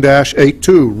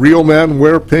 15-82, Real Men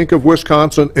Wear Pink of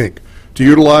Wisconsin, Inc., to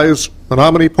utilize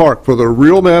Menominee Park for the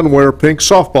Real Men Wear Pink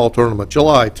softball tournament,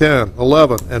 July 10,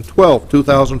 11, and 12,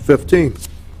 2015.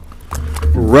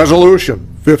 Resolution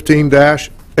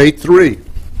 15-83,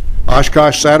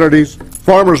 Oshkosh Saturdays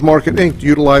Farmers Market, Inc., to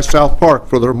utilize South Park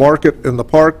for their Market in the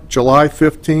Park, July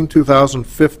 15,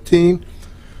 2015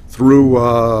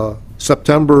 through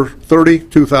September 30,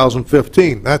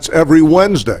 2015. That's every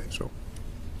Wednesday. So,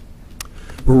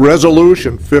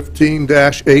 Resolution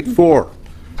 15-84,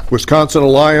 Wisconsin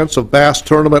Alliance of Bass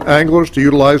Tournament Anglers to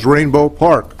utilize Rainbow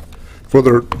Park for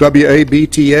their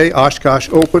WABTA Oshkosh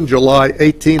Open, July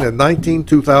 18 and 19,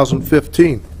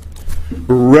 2015.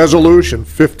 Resolution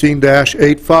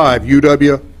 15-85,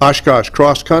 UW Oshkosh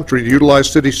Cross Country to utilize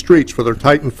city streets for their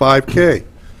Titan 5K,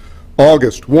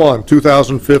 August 1,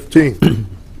 2015.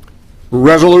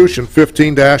 Resolution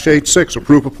 15-86,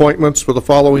 approve appointments for the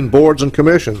following boards and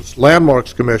commissions: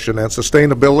 Landmarks Commission and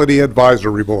Sustainability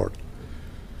Advisory Board.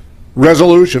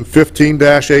 Resolution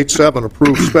 15-87,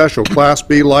 approve special Class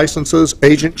B licenses,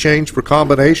 agent change for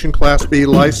combination Class B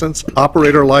license,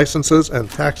 operator licenses, and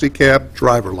taxi cab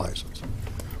driver license.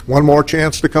 One more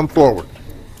chance to come forward.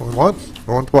 Going once,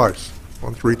 going twice,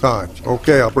 going 3 times.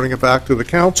 Okay, I'll bring it back to the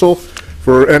council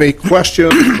for any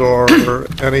questions or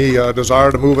any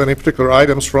desire to move any particular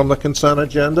items from the consent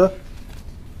agenda.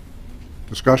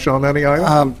 Discussion on any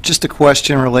item? Just a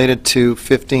question related to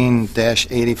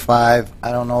 15-85.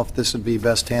 I don't know if this would be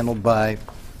best handled by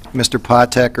Mr.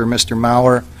 Patek or Mr.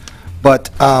 Maurer, but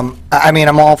I mean,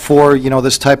 I'm all for, you know,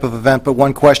 this type of event, but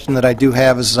one question that I do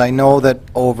have is I know that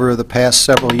over the past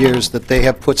several years that they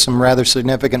have put some rather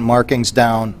significant markings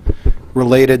down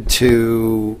related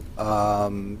to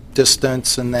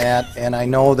distance and that, and I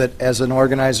know that as an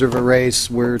organizer of a race,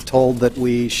 we're told that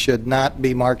we should not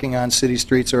be marking on city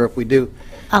streets, or if we do.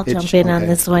 I'll jump in on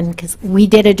this one, because we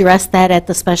did address that at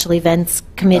the Special Events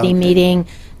Committee meeting,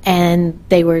 and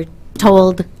they were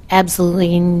told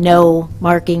absolutely no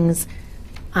markings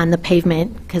on the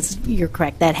pavement, because you're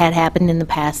correct, that had happened in the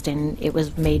past, and it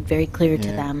was made very clear to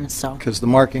them. So, because the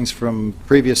markings from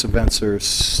previous events are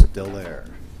still there.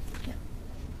 Yeah.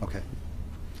 Okay.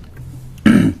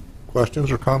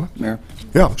 Questions or comments? Mayor?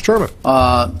 Yeah, Mr. Chairman.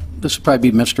 This would probably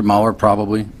be Mr. Maurer,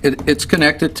 probably. It's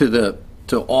connected to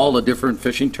all the different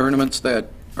fishing tournaments that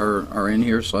are in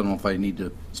here, so I don't know if I need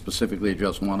to specifically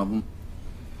address one of them.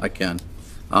 I can.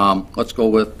 Let's go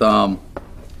with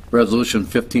Resolution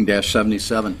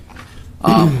 15-77.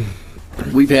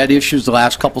 We've had issues the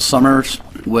last couple summers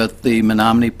with the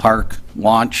Menominee Park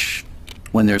launch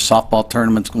when there's softball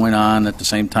tournaments going on at the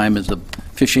same time as the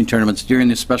fishing tournaments. During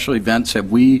the special events, have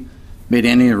we made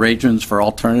any arrangements for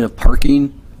alternative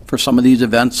parking for some of these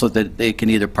events so that they can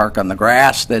either park on the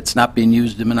grass that's not being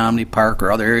used in Menominee Park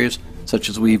or other areas, such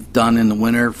as we've done in the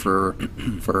winter for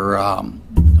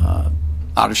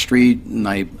out of street, and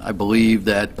I believe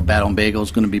that Battle and Bagel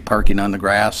is going to be parking on the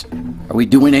grass. Are we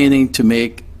doing anything to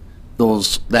make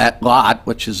that lot,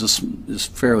 which is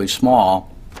fairly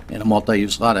small, and a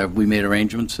multi-use lot, have we made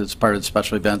arrangements as part of the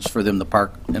special events for them to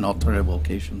park in alternative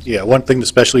locations? Yeah, one thing the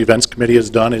Special Events Committee has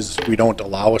done is we don't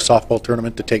allow a softball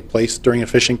tournament to take place during a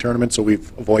fishing tournament, so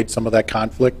we've avoided some of that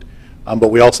conflict.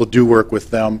 But we also do work with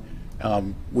them.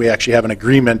 We actually have an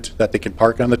agreement that they can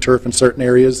park on the turf in certain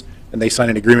areas, and they sign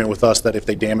an agreement with us that if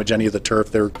they damage any of the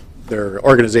turf, their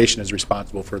organization is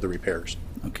responsible for the repairs.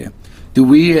 Okay. Do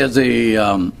we, as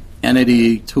a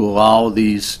entity, to allow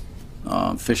these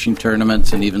fishing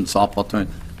tournaments and even softball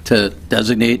tournaments to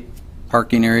designate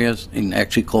parking areas and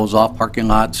actually close off parking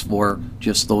lots for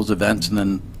just those events, and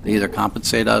then they either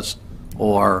compensate us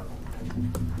or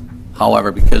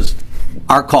however, because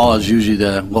our call is usually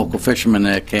the local fishermen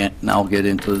that can't now get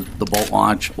into the boat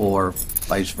launch or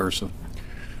vice versa.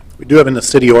 We do have in the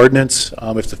city ordinance,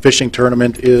 if the fishing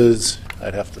tournament is,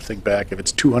 I'd have to think back, if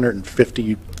it's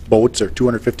 250 boats or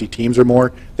 250 teams or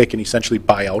more, they can essentially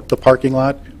buy out the parking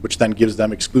lot, which then gives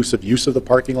them exclusive use of the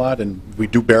parking lot, and we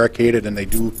do barricade it, and they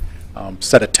do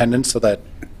set attendance so that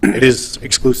it is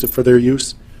exclusive for their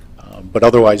use. But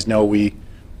otherwise, no, we,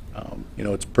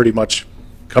 it's pretty much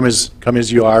come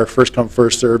as you are, first come,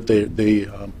 first served.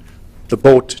 The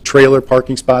boat trailer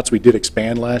parking spots we did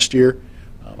expand last year.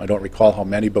 I don't recall how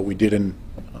many, but we did in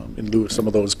lieu of some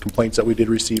of those complaints that we did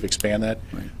receive, expand that.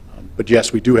 Right. But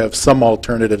yes, we do have some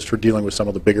alternatives for dealing with some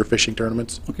of the bigger fishing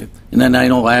tournaments. Okay. And then I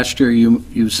know last year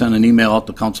you sent an email out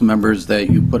to council members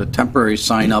that you put a temporary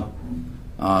sign up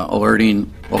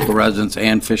alerting local residents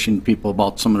and fishing people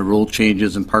about some of the rule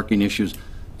changes and parking issues.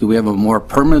 Do we have a more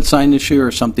permanent sign this year,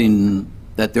 or something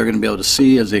that they're going to be able to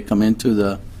see as they come into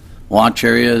the launch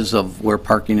areas of where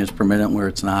parking is permitted and where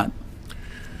it's not?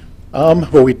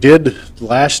 Well, we did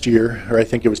last year, or I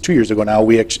think it was 2 years ago now,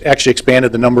 we actually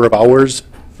expanded the number of hours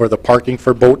for the parking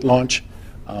for boat launch.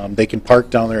 They can park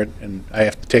down there, and I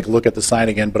have to take a look at the sign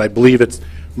again, but I believe it's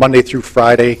Monday through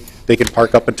Friday. They can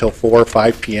park up until 4 or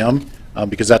 5 p.m.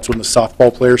 Because that's when the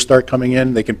softball players start coming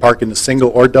in. They can park in the single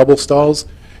or double stalls,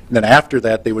 and then after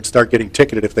that, they would start getting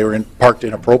ticketed if they were parked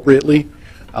inappropriately.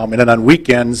 And then on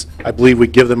weekends, I believe we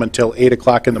give them until 8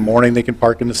 o'clock in the morning. They can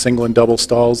park in the single and double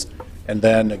stalls. And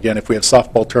then, again, if we have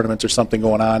softball tournaments or something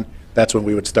going on, that's when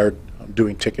we would start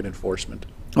doing ticket enforcement.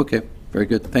 Okay, very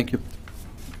good. Thank you.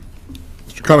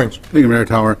 Mr. Cummings. Thank you, Mayor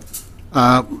Tower.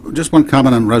 Just one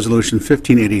comment on Resolution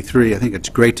 1583. I think it's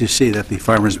great to see that the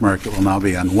farmers market will now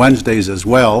be on Wednesdays as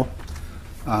well.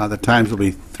 The times will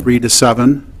be 3 to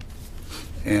 7.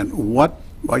 And while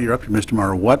you're up here, Mr.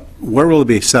 Maurer, where will it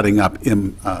be setting up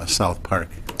in South Park?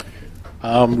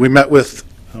 We met with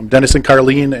Dennis and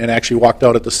Carlene and actually walked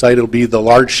out at the site. It'll be the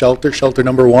large shelter, shelter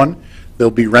number 1.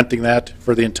 They'll be renting that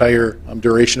for the entire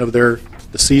duration of the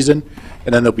season,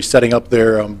 and then they'll be setting up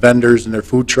their vendors and their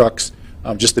food trucks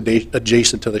just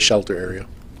adjacent to the shelter area.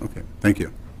 Okay, thank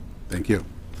you. Thank you.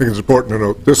 I think it's important to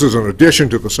note, this is an addition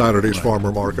to the Saturday's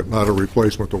farmer market, not a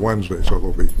replacement to Wednesday, so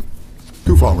there'll be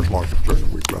 2 farmers markets during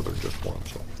the week rather than just 1,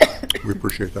 so we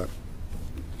appreciate that.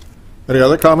 Any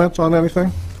other comments on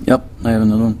anything? Yep, I have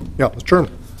another one. Yeah, Mr.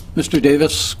 Chairman. Mr.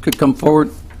 Davis could come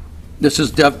forward. This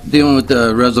is dealing with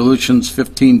the resolutions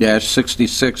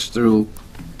 15-66 through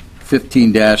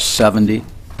 15-70,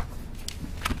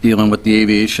 dealing with the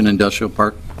aviation industrial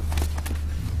park.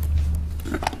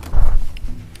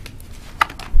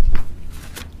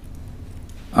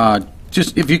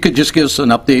 Just if you could just give us an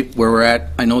update where we're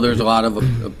at. I know there's a lot of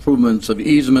improvements of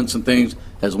easements and things.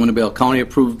 Has Winnebago County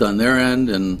approved on their end,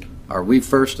 and are we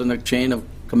first in the chain of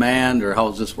command, or how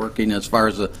is this working as far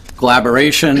as the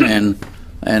collaboration,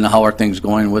 and how are things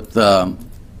going with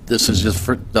this is just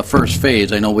for the first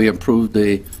phase. I know we approved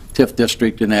the TIF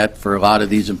district and that for a lot of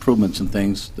these improvements and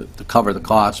things to cover the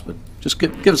cost, but just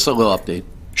give us a little update.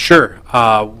 Sure.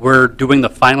 We're doing the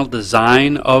final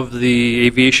design of the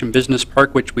aviation business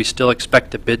park, which we still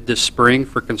expect to bid this spring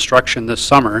for construction this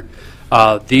summer.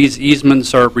 These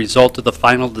easements are a result of the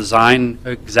final design,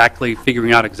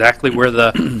 figuring out exactly where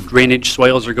the drainage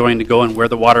swales are going to go and where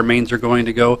the water mains are going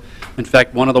to go. In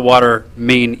fact, one of the water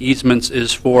main easements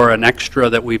is for an extra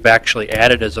that we've actually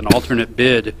added as an alternate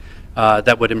bid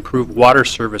that would improve water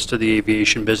service to the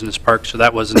aviation business park. So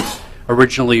that wasn't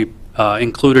originally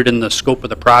included in the scope of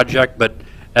the project, but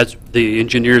as the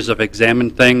engineers have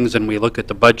examined things and we look at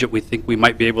the budget, we think we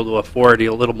might be able to afford a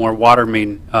little more water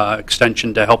main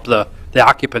extension to help the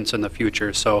occupants in the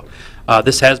future. So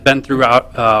this has been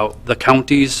throughout the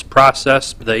county's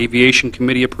process. The aviation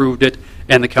committee approved it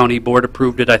and the county board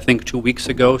approved it, I think, 2 weeks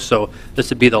ago. So this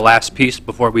would be the last piece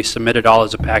before we submit it all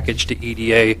as a package to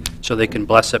EDA so they can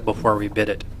bless it before we bid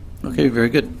it. Okay, very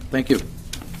good. Thank you.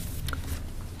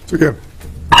 So again,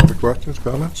 other questions,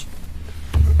 comments?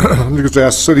 I'm going to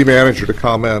ask the city manager to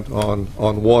comment on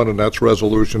one, and that's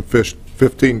Resolution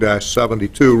 15-72,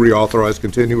 reauthorize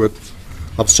continuance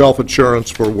of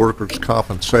self-insurance for workers'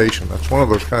 compensation. That's one of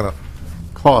those kind of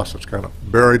costs that's kind of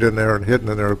buried in there and hidden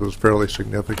in there, but it's fairly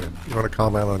significant. You want to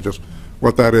comment on just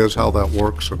what that is, how that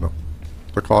works, and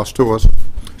the cost to us?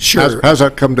 Sure. Has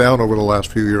that come down over the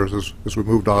last few years as we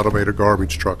moved to automated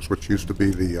garbage trucks, which used to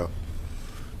be the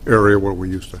area where we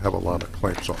used to have a lot of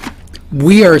claims on?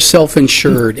 We are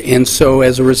self-insured, and so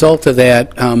as a result of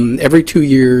that, every 2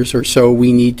 years or so,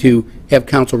 we need to have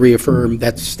council reaffirm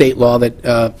that's state law that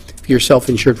if you're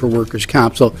self-insured for workers'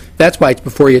 comp. So that's why it's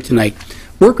before you tonight.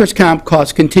 Workers' comp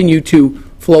costs continue to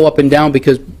flow up and down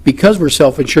because we're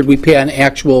self-insured, we pay on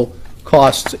actual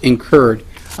costs incurred.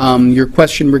 Your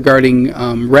question regarding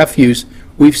refuse,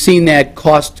 we've seen that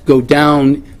cost go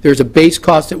down. There's a base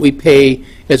cost that we pay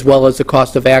as well as the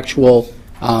cost of actual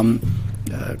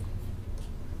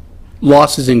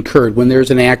losses incurred when there's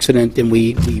an accident and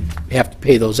we have to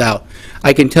pay those out.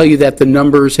 I can tell you that the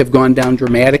numbers have gone down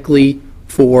dramatically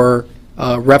for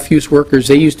refuse workers.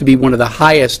 They used to be one of the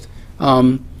highest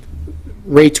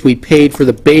rates we paid for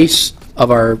the base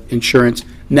of our insurance.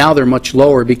 Now they're much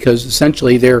lower because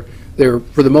essentially they're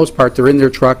for the most part they're in their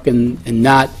truck and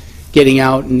not getting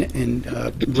out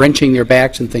and wrenching their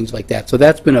backs and things like that. So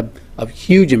that's been a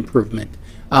huge improvement.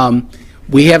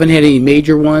 We haven't had any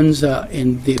major ones,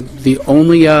 and the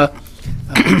only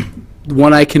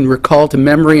one I can recall to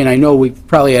memory, and I know we've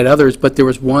probably had others, but there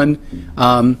was one,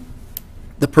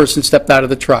 the person stepped out of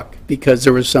the truck because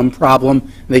there was some problem,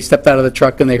 and they stepped out of the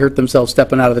truck and they hurt themselves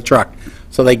stepping out of the truck.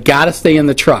 So they got to stay in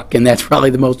the truck, and that's probably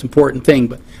the most important thing,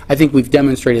 but I think we've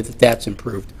demonstrated that that's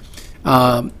improved.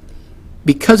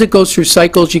 Because it goes through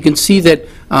cycles, you can see that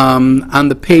on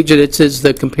the page that it says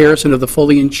the comparison of the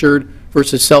fully insured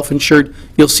versus self-insured,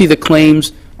 you'll see the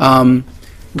claims.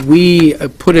 We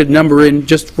put a number in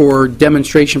just for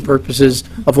demonstration purposes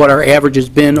of what our average has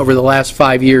been over the last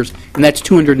 5 years, and that's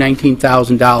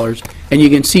 $219,000. And you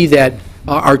can see that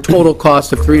our total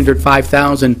cost of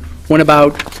 $305,000, when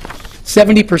about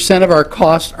 70% of our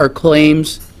costs are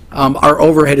claims, our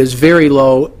overhead is very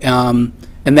low, and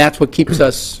that's what keeps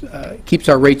us keeps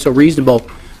our rates so reasonable.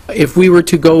 If we were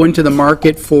to go into the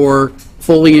market for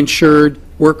fully insured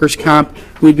workers' comp,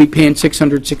 we'd be paying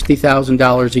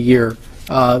 $660,000 a year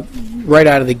right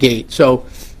out of the gate. So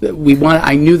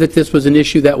I knew that this was an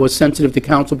issue that was sensitive to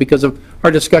council because of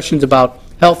our discussions about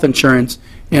health insurance,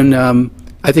 and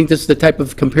I think this is the type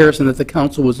of comparison that the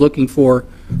council was looking for,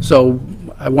 so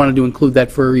I wanted to include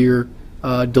that for your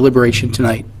deliberation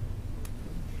tonight.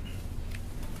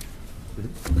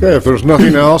 Okay, if there's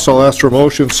nothing else, I'll ask for a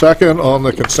motion second on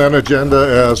the consent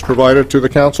agenda as provided to the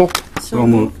council. So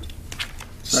moved.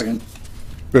 Second.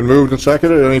 Been moved and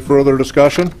seconded. Any further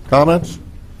discussion, comments?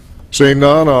 Seeing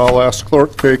none, I'll ask the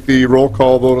clerk to take the roll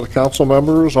call vote of the council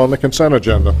members on the consent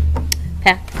agenda.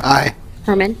 Peck. Aye.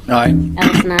 Herman. Aye.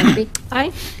 Allison Osby.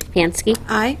 Aye. Pansky.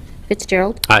 Aye.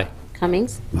 Fitzgerald. Aye.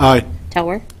 Cummings. Aye.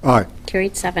 Tower. Aye.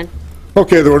 Carried 7.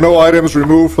 Okay, there were no items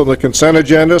removed from the consent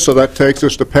agenda, so that takes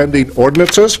us to pending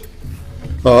ordinances.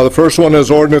 The first one is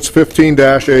ordinance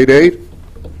 15-88.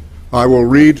 I will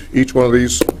read each one of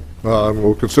these.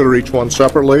 We'll consider each one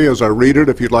separately as I read it.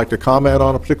 If you'd like to comment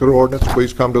on a particular ordinance,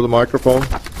 please come to the microphone.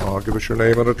 Give us your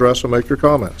name and address and make your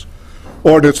comments.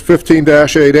 Ordinance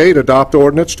 15-88, adopt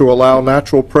ordinance to allow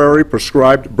natural prairie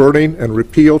prescribed burning and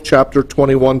repeal Chapter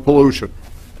 21 pollution.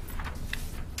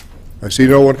 I see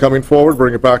no one coming forward.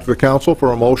 Bring it back to the council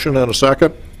for a motion and a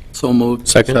second. So moved.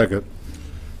 Second.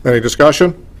 Any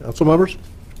discussion, council members?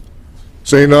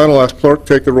 Seeing none, I'll ask clerk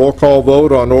to take the roll call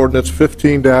vote on ordinance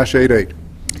 15-88.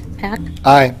 Peck.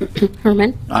 Aye.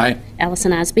 Herman. Aye.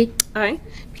 Allison Osby. Aye.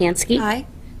 Pansky. Aye.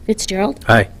 Fitzgerald.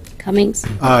 Aye. Cummings.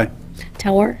 Aye.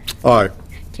 Tower. Aye.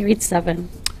 Carried 7.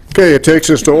 Okay, it takes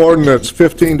us to ordinance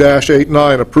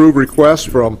 15-89, approve request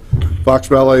from Fox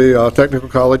Valley Technical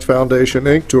College Foundation,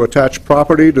 Inc. to attach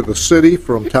property to the city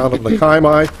from town of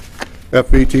Nakai,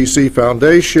 FVTC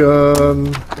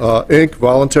Foundation, Inc.,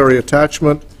 voluntary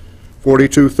attachment,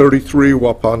 4233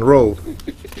 Waupun Road.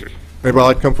 Anybody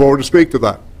like to come forward to speak to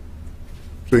that?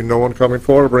 Seeing no one coming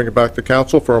forward, I'll bring it back to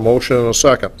council for a motion and a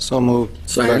second. So moved.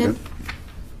 Second.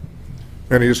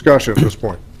 Any discussion at this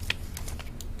point?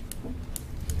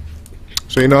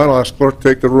 Seeing none, I'll ask clerk to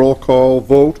take the roll call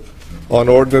vote on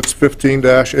ordinance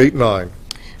 15-89.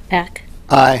 Pack.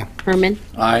 Aye. Herman.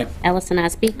 Aye. Allison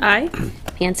Osby. Aye.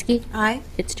 Pansky. Aye.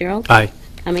 Fitzgerald. Aye.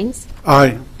 Cummings.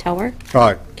 Aye. Tower.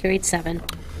 Aye. Carried 7.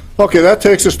 Okay, that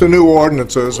takes us to new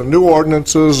ordinances, and new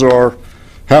ordinances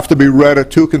have to be read at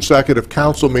 2 consecutive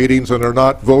council meetings, and they're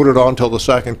not voted on till the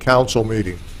second council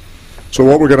meeting. So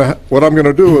what I'm going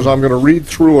to do is I'm going to read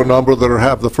through a number that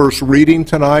have the first reading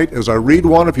tonight. As I read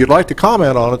one, if you'd like to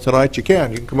comment on it tonight, you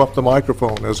can. You can come up to the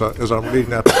microphone as I'm reading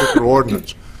that particular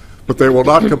ordinance. But they will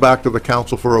not come back to the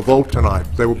council for a vote tonight.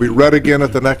 They will be read again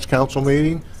at the next council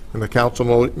meeting, and the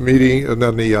council meeting, and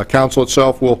then the council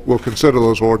itself will consider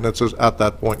those ordinances at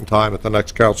that point in time at the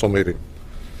next council meeting.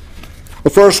 The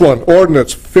first one,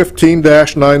 ordinance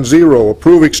 15-90,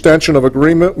 approve extension of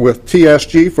agreement with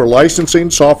TSG for licensing,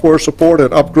 software support,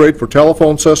 and upgrade for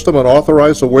telephone system, and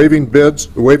authorize the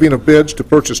waiving of bids to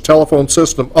purchase telephone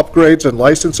system upgrades and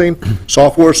licensing,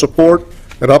 software support,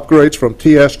 and upgrades from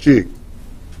TSG.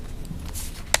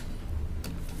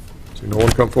 See no one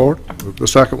come forward? Move the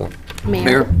second one.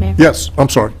 Mayor? Yes, I'm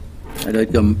sorry. I'd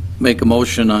like to make a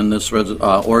motion on this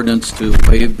ordinance to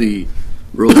waive the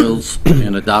rules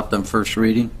and adopt them first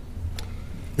reading.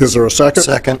 Is there a second?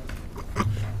 Second.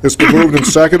 It's been moved and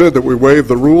seconded that we waive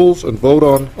the rules and vote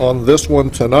on this one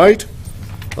tonight.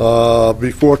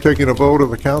 Before taking a vote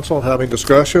of the council and having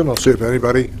discussion, I'll see if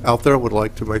anybody out there would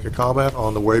like to make a comment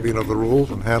on the waiving of the rules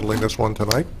and handling this one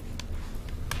tonight.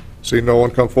 See no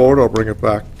one come forward, I'll bring it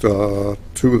back to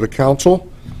the council.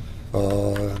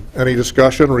 Any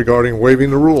discussion regarding waiving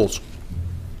the rules?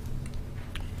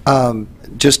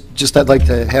 Just I'd like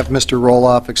to have Mr.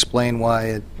 Roloff explain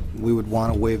why we would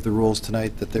want to waive the rules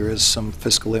tonight, that there is some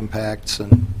fiscal impacts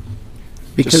and...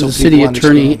 Because so the city people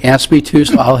attorney understand. asked me to,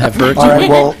 so I'll have her. All right,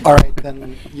 well, all right,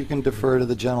 then you can defer to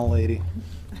the gentlelady.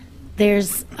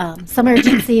 There's some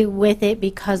urgency with it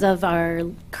because of our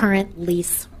current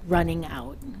lease running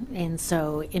out. And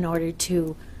so in order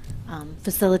to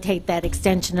facilitate that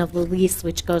extension of the lease,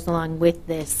 which goes along with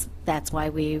this, that's why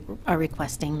we are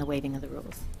requesting the waiving of the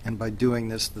rules. And by doing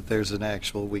this, that there's an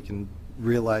actual, we can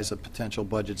realize a potential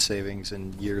budget savings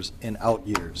in out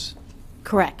years.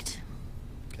 Correct.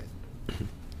 Okay.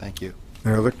 Thank you.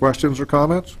 Any other questions or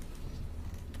comments?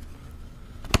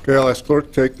 Okay, I'll ask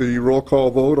clerk to take the roll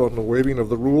call vote on the waiving of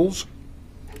the rules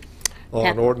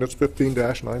on ordinance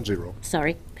 15-90.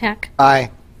 Sorry. Pack.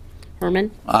 Aye.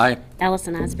 Herman. Aye.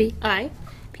 Allison Osby. Aye.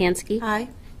 Pansky. Aye.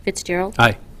 Fitzgerald.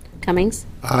 Aye. Cummings.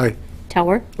 Aye.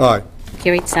 Tower. Aye.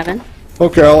 Carried 7.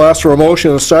 Okay, I'll ask for a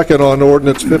motion and a second on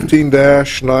ordinance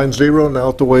 15-90.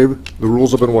 Now to waive, the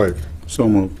rules have been waived. So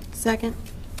moved. Second.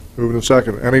 Moved and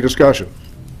second. Any discussion?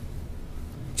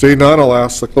 Seeing none, I'll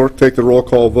ask the clerk to take the roll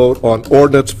call vote on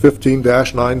ordinance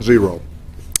 15-90.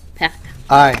 Pack.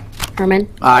 Aye. Herman.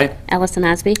 Aye. Allison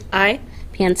Osby. Aye.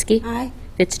 Pansky. Aye.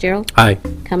 Fitzgerald. Aye.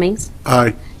 Cummings.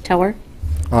 Aye. Tower.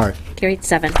 Aye. Carried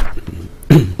 7.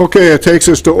 Okay, it takes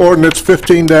us to ordinance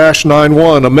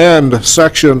 15-91, amend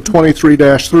section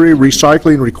 23-3,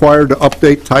 recycling required to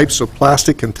update types of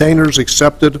plastic containers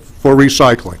accepted for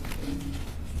recycling.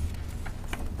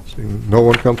 Seeing no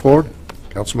one come forward?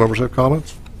 Council members have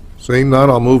comments? Seeing none,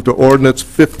 I'll move to ordinance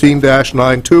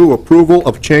 15-92, approval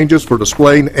of changes for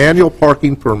displaying annual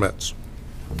parking permits.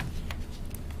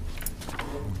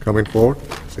 Coming forward?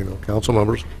 Seeing no council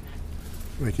members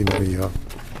making any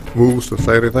moves to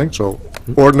say anything. So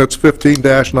ordinance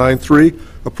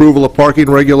 15-93, approval of parking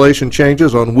regulation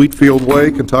changes on Wheatfield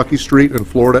Way, Kentucky Street, and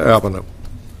Florida Avenue.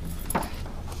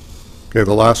 Okay,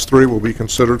 the last three will be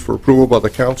considered for approval by the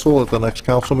council at the next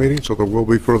council meeting, so there will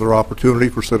be further opportunity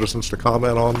for citizens to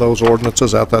comment on those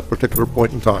ordinances at that particular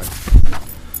point in time.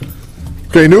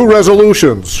 Okay, new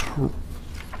resolutions.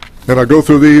 And I go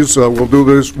through these, we'll do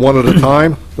this one at a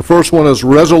time. The first one is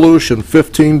Resolution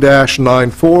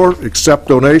 15-94, accept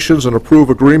donations and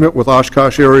approve agreement with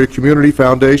Oshkosh Area Community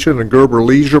Foundation and Gerber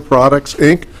Leisure Products,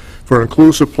 Inc. for an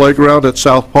inclusive playground at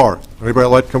South Park. Anybody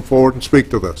like to come forward and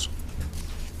speak to this?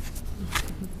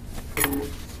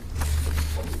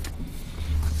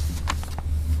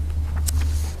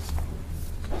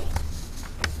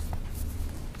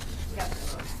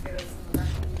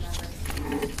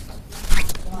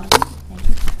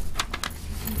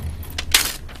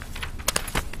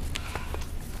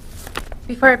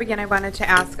 Before I begin, I wanted to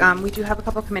ask, we do have a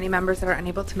couple committee members that are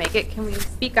unable to make it. Can we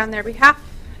speak on their behalf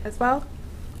as well?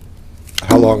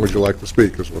 How long would you like to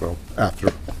speak is what I'm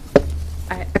after.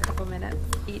 A couple minutes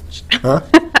each. Huh?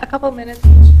 A couple minutes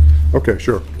each. Okay,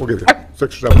 sure. We'll give you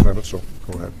 6 or 7 minutes, so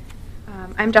go ahead.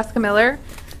 I'm Jessica Miller,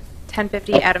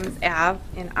 1050 Adams Ave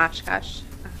in Oshkosh.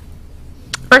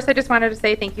 First, I just wanted to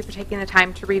say thank you for taking the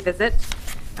time to revisit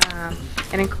and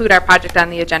include our project on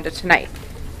the agenda tonight.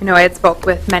 I know I had spoke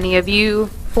with many of you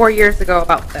 4 years ago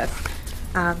about this.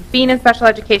 Being in special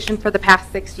education for the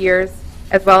past 6 years,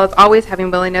 as well as always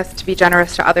having willingness to be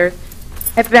generous to others,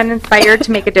 I've been inspired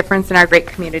to make a difference in our great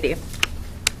community,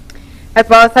 as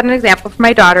well as set an example for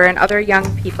my daughter and other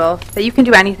young people that you can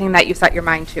do anything that you set your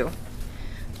mind to.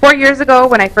 4 years ago,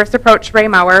 when I first approached Ray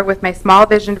Maurer with my small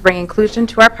vision to bring inclusion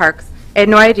to our parks, I had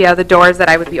no idea the doors that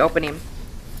I would be opening.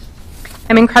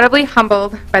 I'm incredibly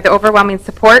humbled by the overwhelming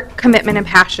support, commitment, and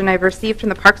passion I've received from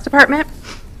the Parks Department,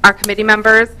 our committee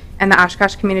members, and the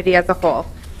Oshkosh community as a whole,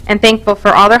 and thankful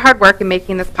for all their hard work in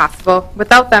making this possible.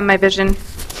 Without them, my vision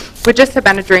would just have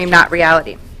been a dream, not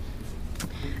reality.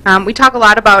 We talk a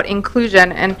lot about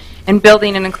inclusion and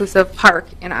building an inclusive park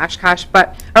in Oshkosh,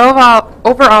 but our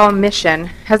overall mission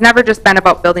has never just been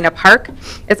about building a park.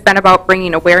 It's been about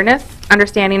bringing awareness,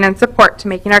 understanding, and support to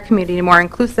making our community more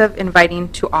inclusive, inviting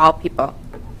to all people.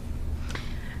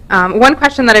 One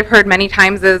question that I've heard many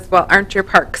times is, well, aren't your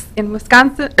parks in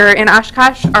Wisconsin or in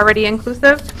Oshkosh already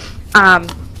inclusive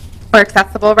or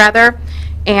accessible rather?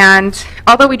 And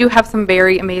although we do have some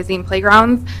very amazing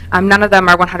playgrounds, none of them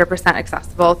are 100%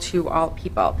 accessible to all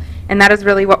people. And that is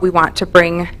really what we want to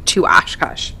bring to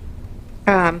Oshkosh.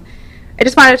 I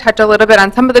just wanted to touch a little bit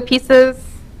on some of the pieces.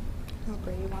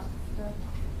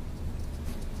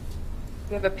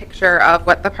 We have a picture of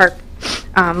what the park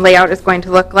layout is going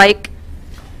to look like.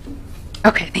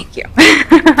 Okay, thank you.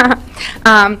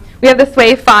 We have the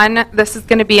Sway Fun. This is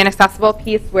going to be an accessible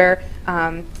piece where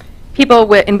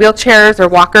people in wheelchairs or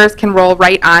walkers can roll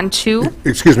right onto.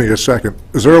 Excuse me just a second.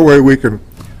 Is there a way we can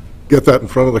get that in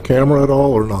front of the camera at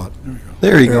all or not?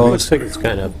 There you go. Looks like it's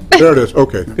kind of... There it is.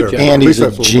 Okay. There. Andy's At least a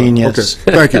that's little better. genius.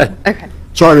 Okay, thank you. Okay.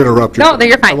 Sorry to interrupt you. No,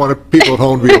 you're fine. I wanted people at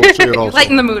home to be able to see it also.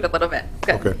 Lighten the mood a little bit.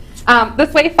 Good. Okay.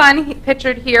 The Sway Fun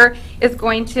pictured here is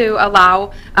going to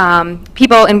allow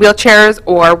people in wheelchairs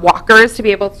or walkers to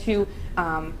be able to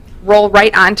roll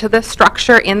right onto the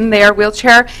structure in their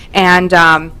wheelchair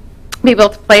and be able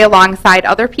to play alongside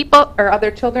other people or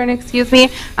other children, excuse me,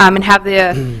 and have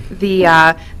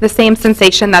the same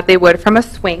sensation that they would from a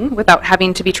swing without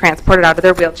having to be transported out of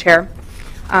their wheelchair.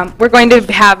 We're going to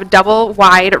have double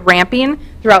wide ramping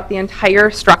throughout the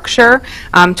entire structure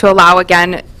to allow,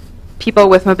 again, people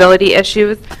with mobility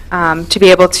issues to be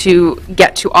able to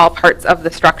get to all parts of the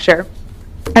structure.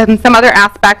 Some other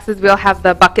aspects is we'll have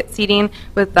the bucket seating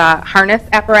with the harness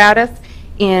apparatus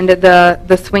and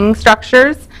the swing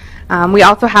structures. We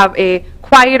also have a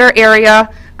quieter area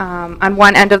on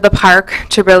one end of the park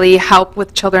to really help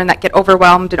with children that get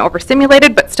overwhelmed and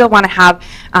overstimulated but still want to have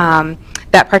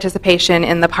that participation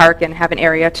in the park and have an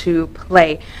area to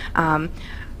play.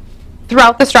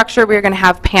 Throughout the structure, we're going to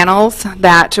have panels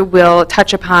that will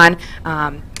touch upon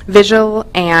visual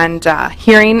and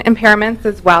hearing impairments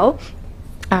as well.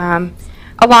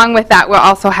 Along with that, we'll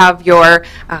also have your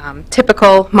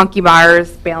typical monkey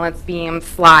bars, balance beams,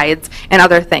 slides, and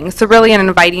other things. So really an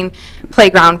inviting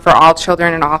playground for all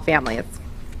children and all families.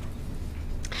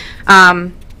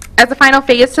 As a final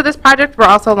phase to this project, we're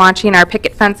also launching our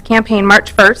Picket Fence campaign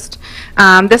March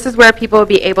 1st. This is where people will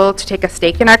be able to take a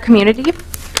stake in our community.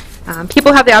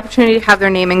 People have the opportunity to have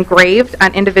their name engraved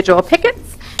on individual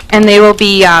pickets, and they will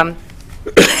be,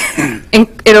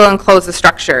 it'll enclose the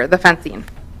structure, the fencing.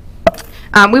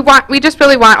 We just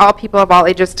really want all people of all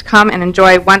ages to come and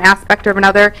enjoy one aspect or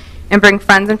another and bring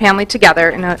friends and family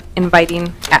together in an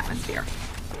inviting atmosphere.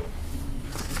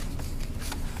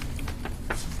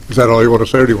 Is that all you want to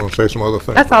say, or do you want to say some other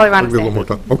things? That's all I want to Maybe say. a little more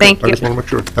time. Okay, Thank you. I just want to make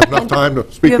sure. Have enough time to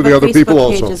speak You to have the a other people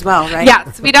Facebook page also. as well, right?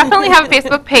 Yes, we definitely have a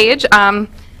Facebook page,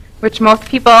 which most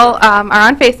people are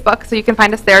on Facebook, so you can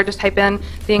find us there. Just type in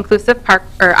the Inclusive Park,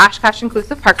 or Oshkosh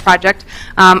Inclusive Park Project.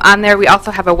 On there, we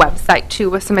also have a website, too,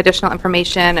 with some additional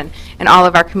information and all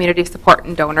of our community support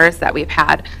and donors that we've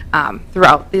had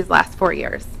throughout these last 4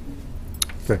 years.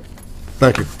 Okay.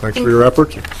 Thank you. Thanks for your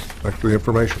efforts. Thanks for the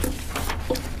information.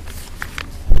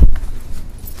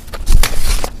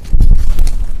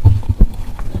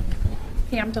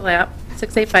 Pam DeLapp,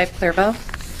 685 Clairville.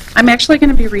 I'm actually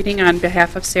going to be reading on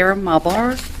behalf of Sarah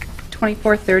Mulbauer,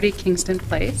 2430 Kingston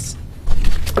Place.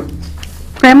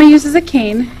 Grandma uses a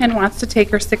cane and wants to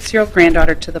take her 6-year-old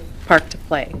granddaughter to the park to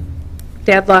play.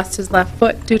 Dad lost his left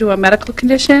foot due to a medical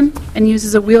condition and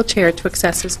uses a wheelchair to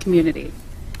access his community.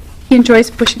 He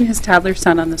enjoys pushing his toddler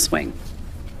son on the swing.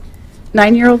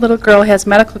 9-year-old little girl has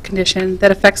medical condition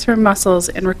that affects her muscles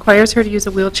and requires her to use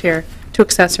a wheelchair to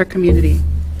access her community.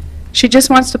 She just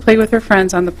wants to play with her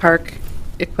friends on the park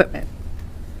equipment.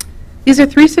 These are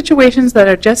 3 situations that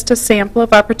are just a sample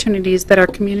of opportunities that our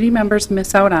community members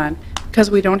miss out on because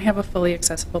we don't have a fully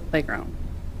accessible playground.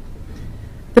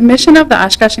 The mission of the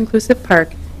Oshkosh Inclusive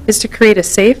Park is to create a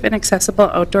safe and accessible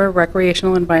outdoor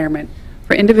recreational environment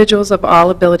for individuals of all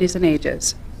abilities and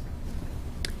ages.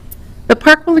 The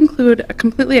park will include a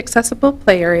completely accessible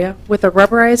play area with a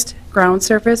rubberized ground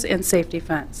surface and safety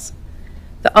fence.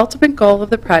 The ultimate goal of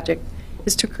the project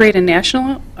is to create a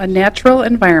natural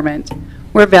environment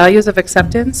where values of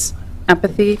acceptance,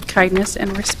 empathy, kindness,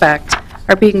 and respect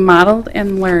are being modeled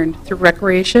and learned through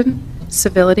recreation,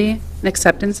 civility, and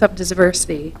acceptance of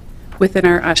diversity within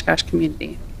our Oshkosh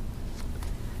community.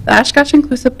 The Oshkosh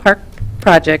Inclusive Park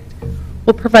project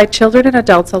will provide children and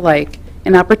adults alike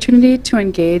an opportunity to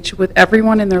engage with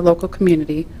everyone in their local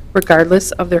community,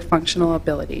 regardless of their functional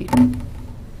ability.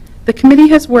 The committee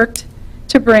has worked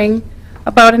to bring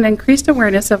about an increased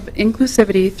awareness of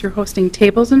inclusivity through hosting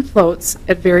tables and floats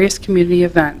at various community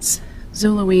events,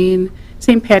 Zulaween,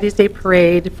 St. Patty's Day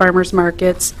Parade, farmers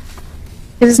markets.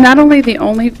 It's not only about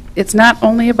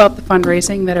the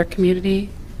fundraising that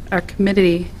our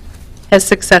committee has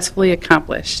successfully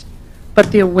accomplished,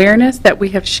 but the awareness that we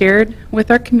have shared with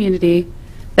our community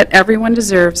that everyone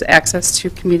deserves access to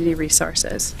community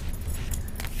resources.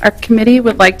 Our committee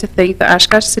would like to thank the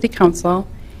Oshkosh City Council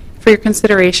for your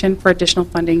consideration for additional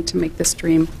funding to make this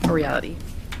dream a reality.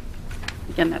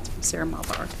 Again, that's from Sarah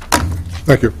Mulbauer.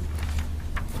 Thank you.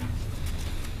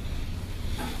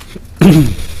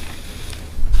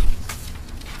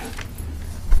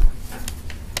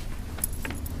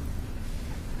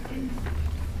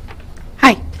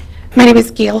 Hi, my name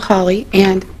is Gail Hawley,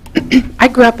 and I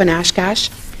grew up in Oshkosh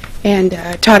and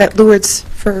taught at Lourdes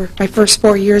for my first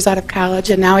 4 years out of college,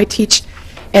 and now I teach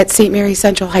at St. Mary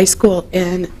Central High School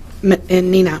in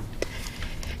Neenah.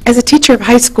 As a teacher of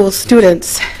high school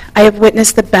students, I have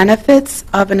witnessed the benefits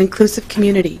of an inclusive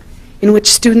community in which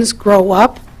students grow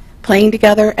up playing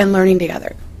together and learning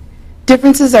together.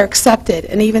 Differences are accepted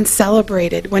and even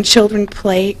celebrated when children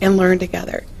play and learn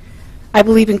together. I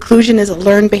believe inclusion is a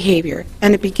learned behavior,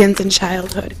 and it begins in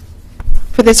childhood.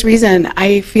 For this reason,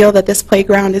 I feel that this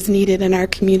playground is needed in our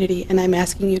community, and I'm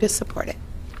asking you to support it.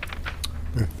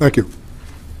 Okay, thank you.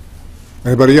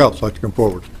 Anybody else like to come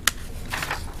forward?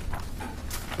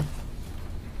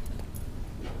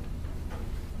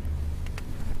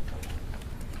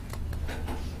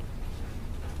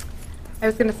 I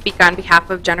was going to speak on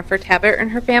behalf of Jennifer Tabbert and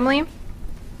her family.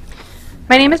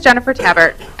 My name is Jennifer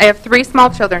Tabbert. I have 3 small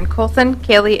children, Colson,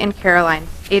 Kaylee, and Caroline,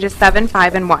 ages 7,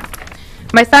 5, and 1.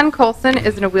 My son, Colson,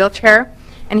 is in a wheelchair,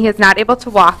 and he is not able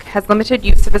to walk, has limited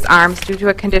use of his arms due to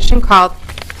a condition called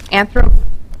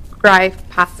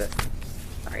arthrogryposis.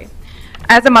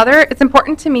 As a mother, it's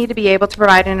important to me to be able to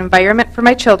provide an environment for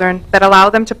my children that allow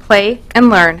them to play and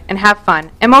learn and have fun,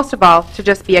 and most of all, to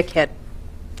just be a kid.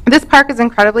 This park is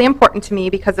incredibly important to me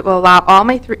because it will allow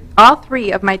all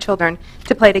 3 of my children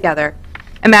to play together.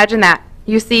 Imagine that.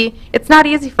 You see, it's not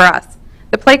easy for us.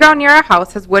 The playground near our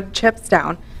house has wood chips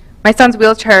down. My son's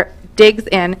wheelchair digs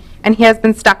in, and he has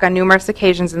been stuck on numerous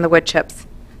occasions in the wood chips.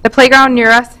 The playground near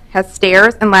us has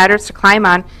stairs and ladders to climb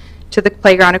on to the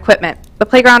playground equipment. The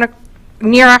playground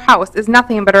near our house is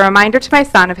nothing but a reminder to my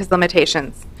son of his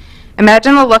limitations.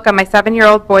 Imagine the look on my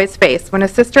 7-year-old boy's face when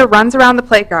his sister runs around the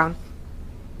playground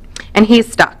and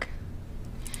he's stuck.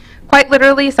 Quite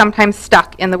literally, sometimes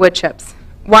stuck in the wood chips.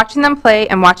 Watching them play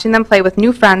and watching them play with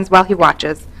new friends while he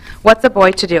watches. What's a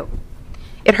boy to do?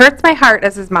 It hurts my heart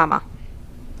as his mama.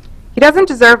 He doesn't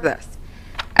deserve this.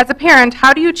 As a parent,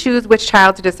 how do you choose which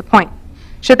child to disappoint?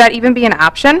 Should that even be an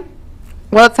option?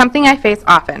 Well, it's something I face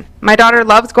often. My daughter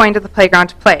loves going to the playground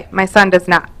to play. My son does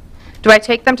not. Do I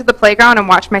take them to the playground and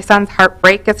watch my son's heart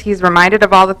break as he's reminded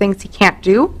of all the things he can't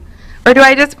do? Or do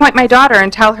I disappoint my daughter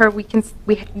and tell her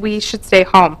we should stay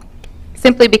home,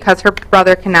 simply because her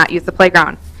brother cannot use the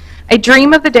playground? I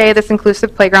dream of the day this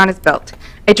inclusive playground is built.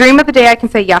 I dream of the day I can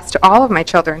say yes to all of my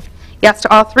children, yes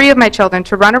to all 3 of my children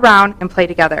to run around and play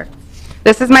together.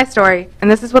 This is my story,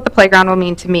 and this is what the playground will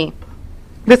mean to me.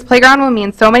 This playground will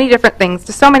mean so many different things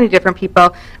to so many different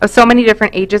people of so many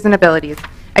different ages and abilities.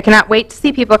 I cannot wait to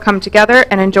see people come together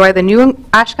and enjoy the new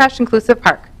Oshkosh Inclusive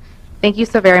Park. Thank you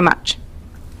so very much.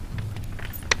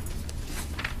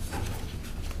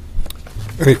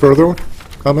 Any further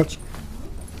comments?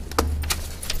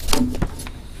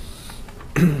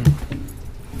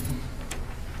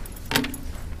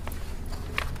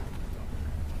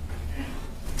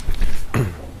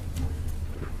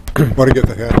 Want to get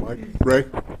the hand, Mike? Ray?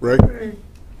 Ray?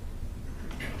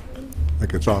 I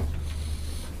think it's on.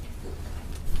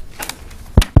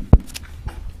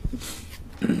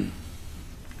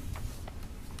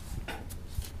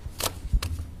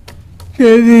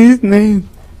 Good evening.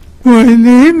 My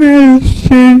name is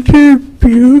Ginger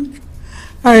Buke.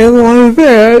 I live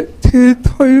at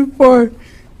 224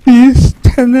 East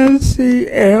Tennessee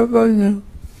Avenue.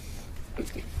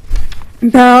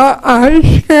 The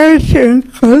Oshkosh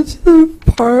Inclusive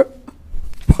Park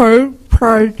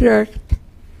Project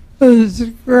is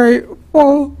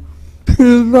grateful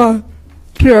to the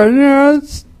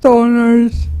generous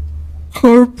donors,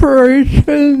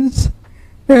 corporations,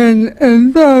 and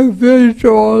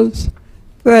individuals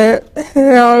that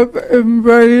have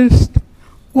embraced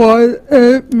what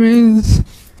it means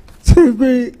to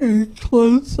be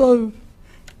inclusive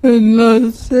in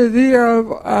the city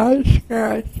of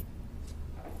Oshkosh.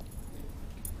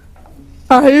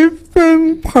 I've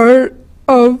been part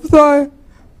of the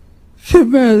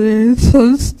committee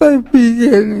since the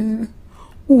beginning.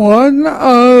 One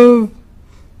of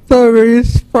the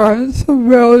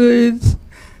responsibilities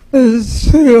is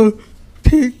to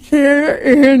take care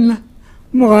and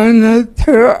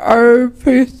monitor our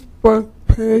Facebook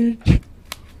page,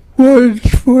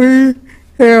 which we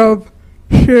have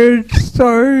shared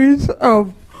stories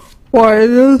of why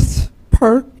this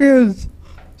park is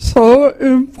so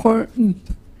important.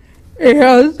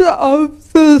 As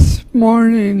of this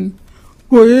morning,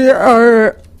 we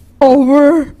are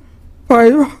over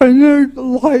 500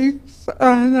 likes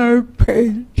on our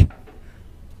page,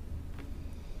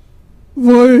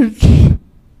 which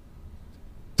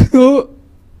to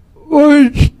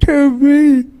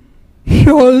me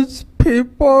shows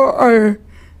people are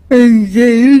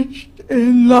engaged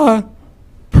in the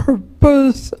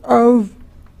purpose of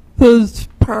this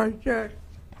project.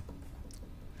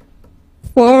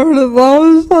 For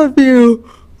those of you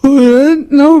who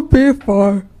didn't know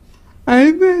before,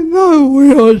 I'm in a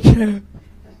wheelchair.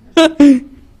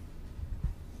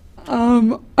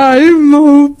 I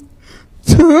moved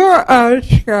to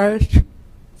Oshkosh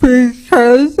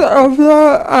because of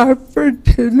the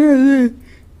opportunity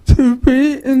to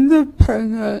be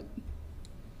independent.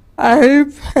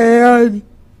 I've had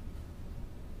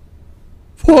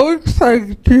folks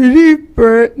like Judy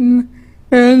Britton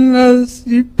and the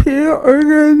CP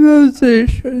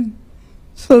organization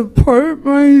support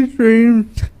my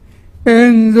dreams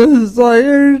and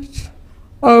desires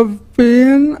of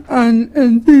being an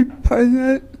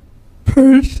independent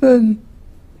person.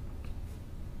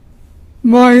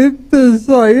 My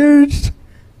desires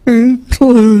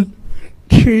include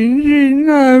changing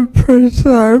the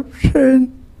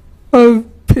perception of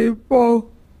people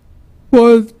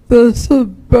with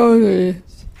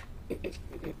disabilities.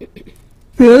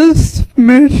 This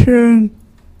mission,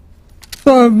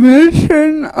 the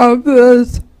mission of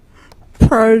this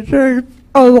project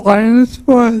aligns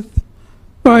with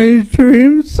my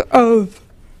dreams of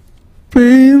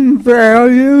being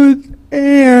valued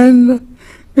and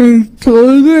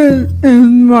included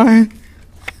in my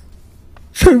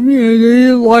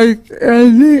community like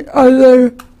any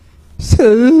other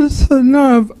citizen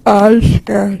of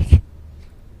Oshkosh.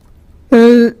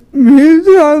 It means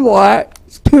a lot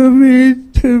to me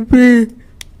to be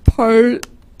part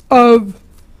of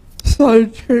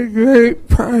such a great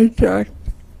project.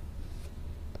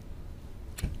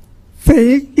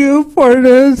 Thank you for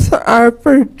this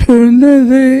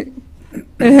opportunity,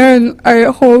 and I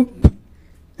hope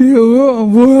you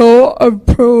will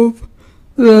approve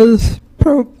this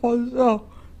proposal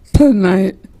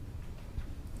tonight.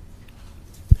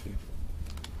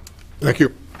 Thank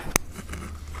you.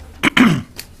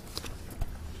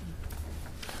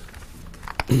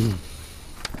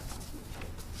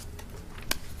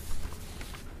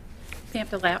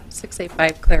 Pampa Lap,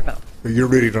 685 Clairville. You're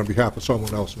reading on behalf of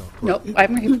someone else now. Nope,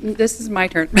 this is my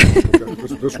turn.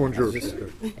 Okay, this one's yours.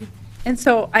 Okay. And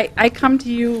so I come to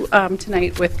you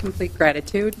tonight with complete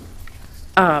gratitude.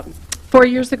 4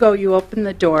 years ago, you opened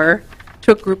the door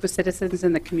to a group of citizens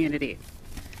in the community,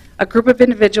 a group of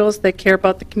individuals that care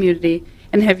about the community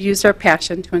and have used our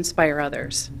passion to inspire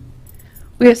others.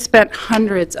 We have spent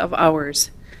hundreds of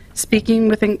hours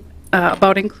speaking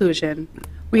about inclusion.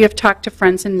 We have talked to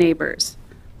friends and neighbors,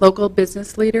 local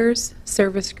business leaders,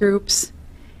 service groups,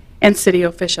 and city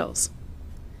officials.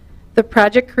 The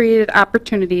project created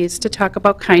opportunities to talk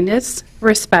about kindness,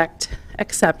 respect,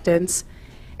 acceptance,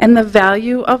 and the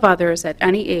value of others at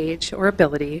any age or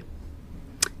ability,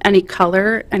 any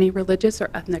color, any religious or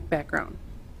ethnic background.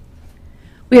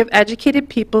 We have educated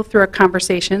people through our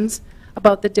conversations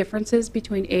about the differences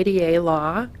between ADA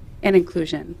law and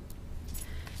inclusion.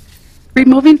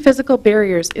 Removing physical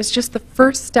barriers is just the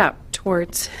first step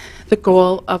towards the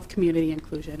goal of community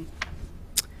inclusion.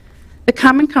 The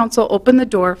Common Council opened the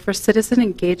door for citizen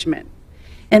engagement,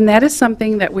 and that is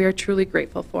something that we are truly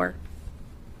grateful for.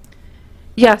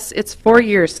 Yes, it's 4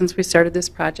 years since we started this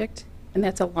project, and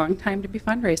that's a long time to be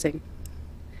fundraising.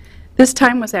 This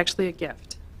time was actually a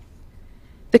gift.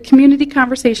 The community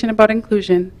conversation about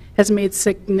inclusion has made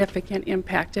significant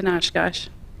impact in Oshkosh,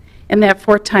 and that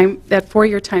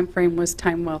 4-year time frame was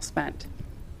time well spent.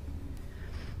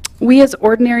 We as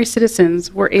ordinary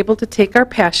citizens were able to take our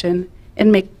passion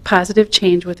and make positive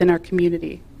change within our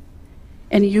community,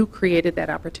 and you created that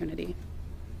opportunity.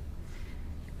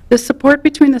 The support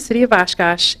between the City of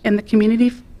Oshkosh and the Community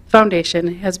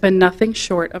Foundation has been nothing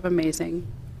short of amazing.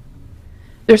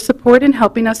 Their support in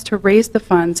helping us to raise the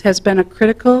funds has been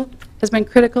critical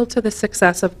to the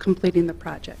success of completing the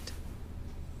project.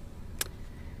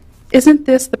 Isn't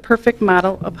this the perfect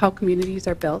model of how communities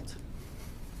are built?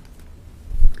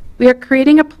 We are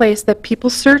creating a place that people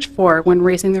search for when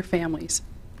raising their families.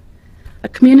 A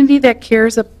community that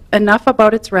cares enough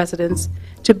about its residents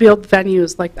to build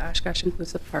venues like the Oshkosh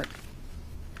Inclusive Park.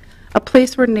 A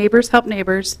place where neighbors help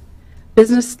neighbors,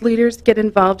 business leaders get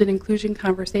involved in inclusion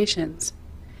conversations,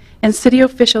 and city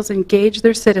officials engage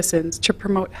their citizens to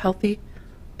promote healthy,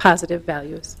 positive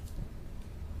values.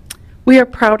 We are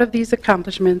proud of these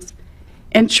accomplishments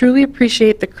and truly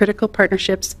appreciate the critical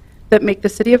partnerships that make the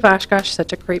City of Oshkosh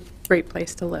such a great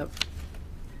place to live.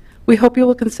 We hope you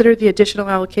will consider the additional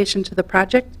allocation to the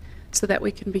project so that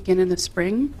we can begin in the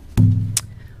spring.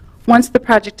 Once the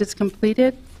project is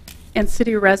completed and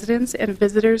city residents and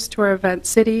visitors to our event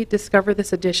city discover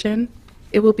this addition,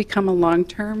 it will become a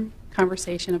long-term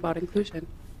conversation about inclusion.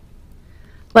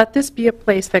 Let this be a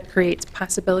place that creates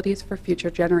possibilities for future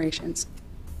generations.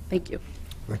 Thank you.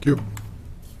 Thank you.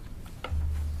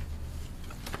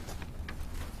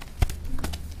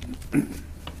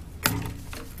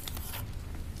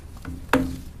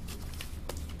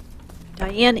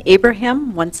 Diane Abraham,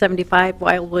 175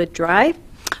 Wildwood Drive.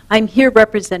 I'm here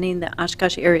representing the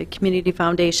Oshkosh Area Community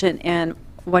Foundation, and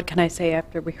what can I say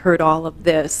after we heard all of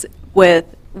this?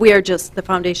 The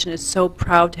foundation is so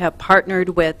proud to have partnered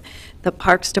with the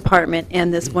Parks Department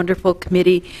and this wonderful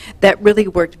committee that really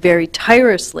worked very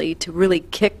tirelessly to really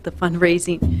kick the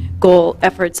fundraising goal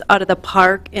efforts out of the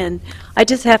park. And I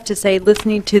just have to say,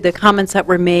 listening to the comments that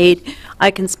were made,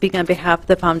 I can speak on behalf of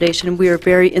the foundation. We are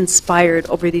very inspired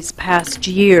over these past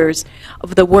years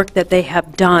of the work that they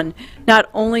have done, not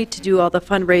only to do all the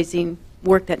fundraising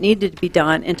work that needed to be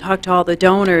done and talk to all the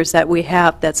donors that we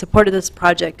have that supported this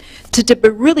project to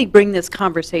really bring this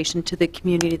conversation to the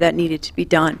community that needed to be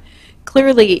done.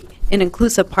 Clearly, an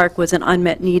inclusive park was an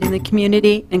unmet need in the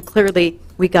community, and clearly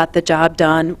we got the job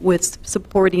done with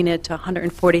supporting it to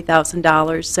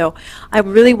 $140,000. So I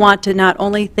really want to not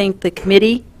only thank the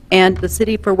committee and the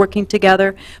city for working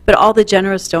together, but all the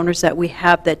generous donors that we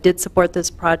have that did support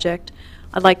this project.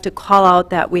 I'd like to call out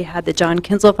that we had the John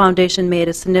Kinsel Foundation made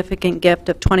a significant gift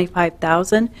of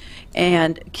 $25,000,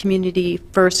 and Community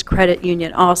First Credit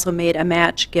Union also made a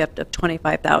match gift of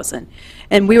 $25,000.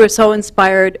 And we were so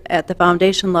inspired at the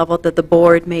foundation level that the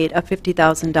board made a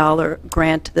 $50,000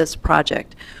 grant to this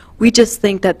project. We just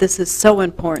think that this is so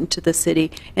important to the city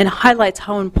and highlights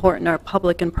how important our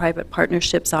public and private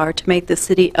partnerships are to make the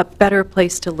city a better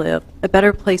place to live, a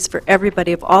better place for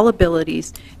everybody of all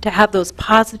abilities to have those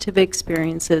positive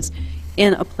experiences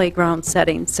in a playground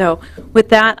setting. So with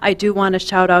that, I do want to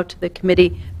shout out to the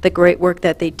committee the great work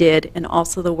that they did and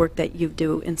also the work that you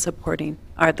do in supporting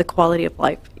the quality of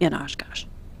life in Oshkosh.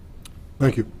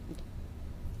 Thank you.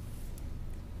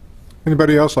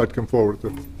 Anybody else like to come forward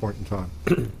at this point in time?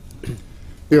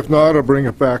 If not, I'll bring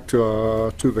it back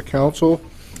to the council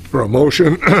for a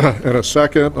motion and a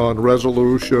second on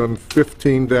resolution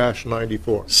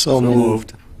 15-94. So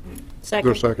moved.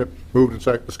 Second. Is there a second? Moved and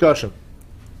second. Discussion.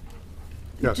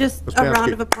 Yes, Just Ms. a Pansky.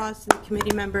 round of applause to the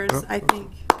committee members. Yep. I think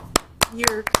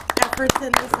your efforts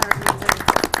in this are amazing.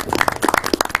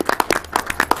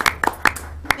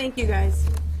 Thank you, guys.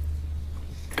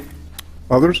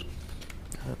 Others?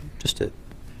 Just a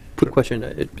quick question.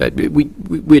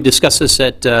 We had discussed this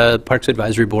at Parks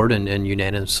Advisory Board and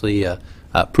unanimously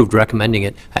approved recommending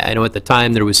it. I know at the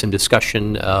time there was some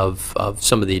discussion of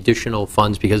some of the additional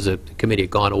funds because the committee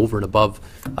had gone over and above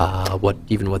what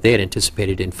they had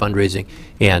anticipated in fundraising.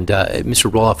 And Mr.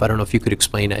 Roloff, I don't know if you could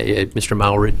explain, Mr.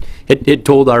 Maurer had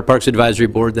told our Parks Advisory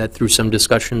Board that through some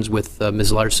discussions with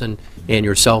Ms. Larson and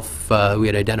yourself, we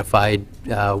had identified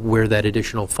where that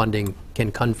additional funding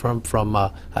can come from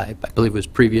I believe it was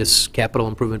previous capital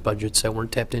improvement budgets that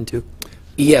weren't tapped into.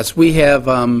 Yes, we have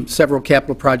several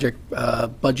capital project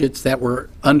budgets that were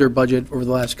under budget over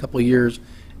the last couple of years,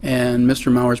 and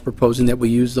Mr. Mauer is proposing that we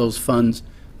use those funds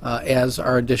as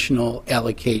our additional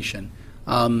allocation.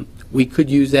 We could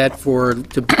use that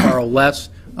to borrow less,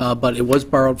 but it was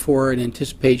borrowed for in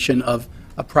anticipation of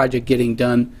a project getting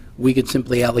done. We could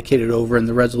simply allocate it over, and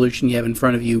the resolution you have in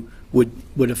front of you would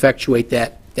effectuate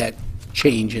that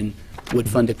change and would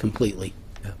fund it completely.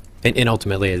 And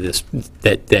ultimately,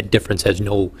 that difference has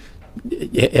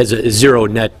a zero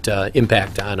net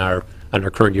impact on our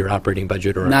current year operating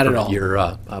budget or Not our at current all.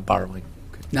 year borrowing.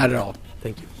 Not at all.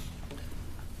 Thank you.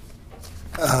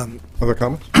 Other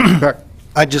comments?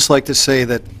 I'd just like to say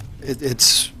that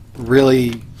it's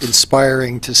really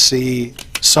inspiring to see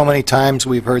so many times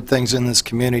we've heard things in this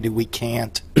community we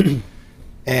can't,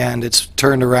 and it's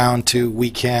turned around to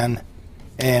we can,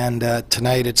 and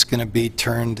tonight it's going to be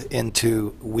turned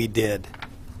into we did.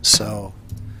 So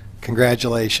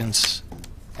congratulations,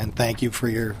 and thank you for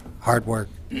your hard work.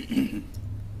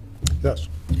 Yes.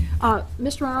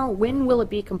 Mr. Morrow, when will it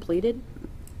be completed?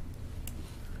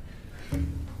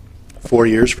 4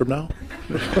 years from now?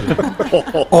 You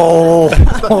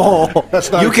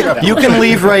can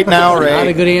leave right now, Ray. Not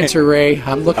a good answer, Ray.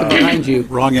 I'm looking behind you.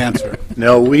 Wrong answer.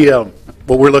 No,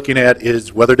 what we're looking at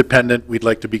is weather dependent. We'd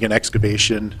like to begin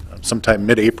excavation sometime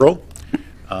mid-April.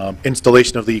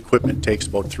 Installation of the equipment takes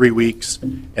about 3 weeks,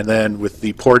 and then with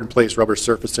the poured-in-place rubber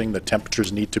surfacing, the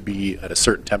temperatures need to be at a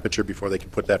certain temperature before they can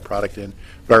put that product in.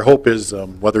 But our hope is,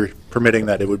 weather permitting,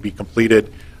 that it would be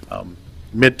completed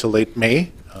mid to late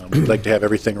May. We'd like to have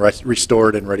everything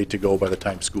restored and ready to go by the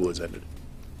time school is ended.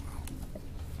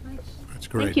 That's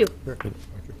great. Thank you.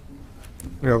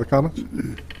 Any other comments?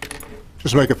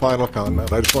 Just make a final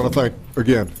comment. I just want to thank,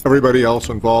 again, everybody else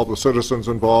involved, the citizens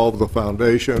involved, the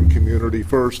foundation, Community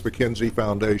First, the Kinsey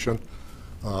Foundation.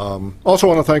 Also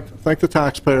want to thank the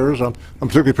taxpayers. I'm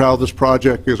particularly proud of this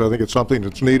project because I think it's something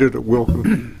that's needed. It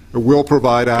will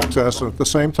provide access, and at the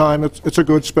same time, it's a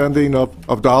good spending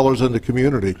of dollars in the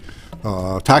community.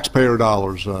 Taxpayer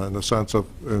dollars in the sense of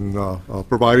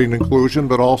providing inclusion,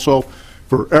 but also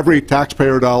for every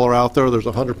taxpayer dollar out there, there's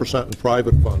 100% in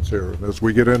private funds here. And as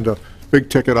we get into big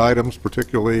ticket items,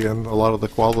 particularly in a lot of the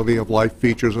quality of life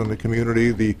features in the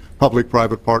community, the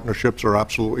public-private partnerships are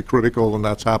absolutely critical, and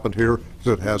that's happened here as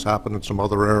it has happened in some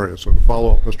other areas. So to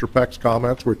follow up Mr. Peck's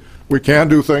comments, we can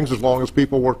do things as long as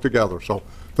people work together. So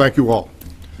thank you all.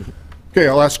 Okay,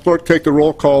 I'll ask clerk to take the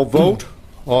roll call vote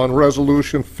on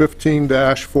Resolution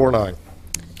 15-49.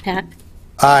 Pat?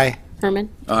 Aye. Herman?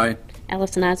 Aye.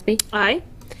 Allison Osby? Aye.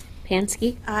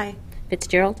 Pansky? Aye.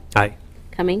 Fitzgerald? Aye.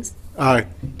 Cummings? Aye.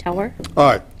 Tower?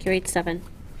 Aye. Carried 7.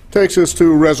 Takes us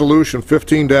to Resolution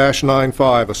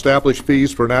 15-95, establish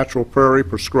fees for natural prairie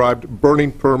prescribed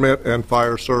burning permit and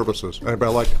fire services.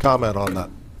 Anybody like to comment on that?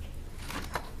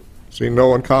 Seeing no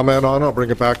one comment on it, I'll bring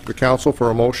it back to the council for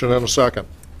a motion and a second.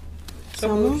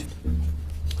 So moved.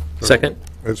 Second?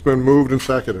 It's been moved and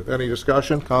seconded. Any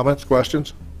discussion, comments,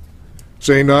 questions?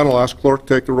 Seeing none, I'll ask clerk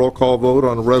to take the roll call vote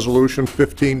on Resolution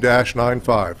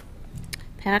 15-95.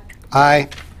 Pack? Aye.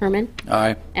 Herman?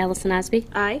 Aye. Allison Osby?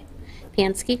 Aye.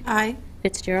 Pansky? Aye.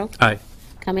 Fitzgerald? Aye.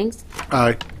 Cummings?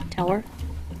 Aye. Tower?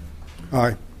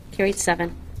 Aye. Carried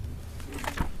 7.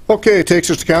 Okay, it takes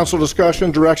us to council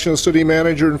discussion, direction of the city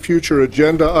manager, and future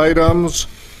agenda items.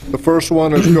 The first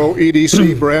one is Go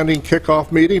EDC branding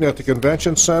kickoff meeting at the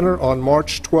Convention Center on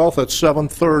March 12th at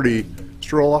 7:30.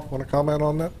 Mr. Roloff, want to comment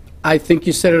on that? I think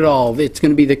you said it all. It's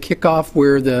going to be the kickoff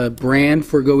where the brand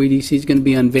for Go EDC is going to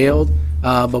be unveiled,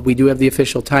 but we do have the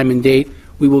official time and date.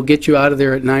 We will get you out of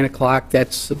there at 9 o'clock.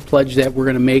 That's a pledge that we're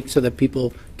going to make so that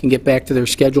people can get back to their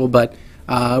schedule, but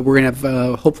we're going to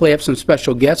have, hopefully have some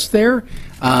special guests there.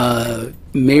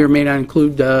 May or may not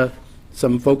include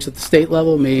some folks at the state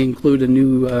level, may include a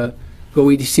new Go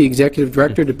EDC executive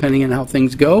director, depending on how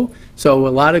things go. So a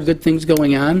lot of good things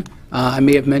going on. I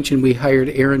may have mentioned we hired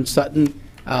Erin Sutton,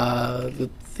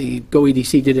 the Go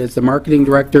EDC did as the marketing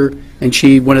director, and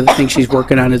one of the things she's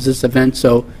working on is this event,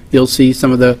 so you'll see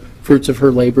some of the fruits of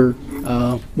her labor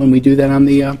when we do that on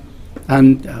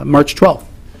March 12th.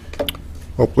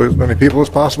 Hopefully as many people as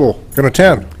possible can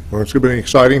attend. Well, it's going to be an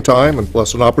exciting time, and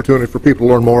plus an opportunity for people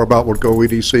to learn more about what Go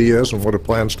EDC is and what it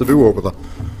plans to do over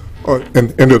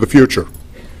into the future.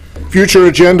 Future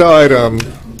agenda item,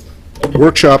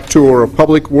 workshop tour of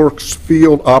Public Works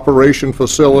Field Operation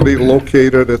Facility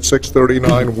located at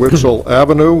 639 Witzel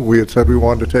Avenue. We had said we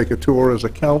wanted to take a tour as a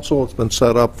council. It's been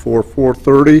set up for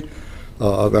 4:30.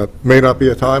 That may not be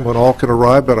a time when all can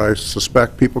arrive, but I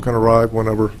suspect people can arrive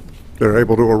whenever they're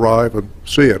able to arrive and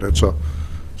see it. It's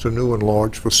It's a new and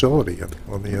large facility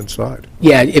on the inside.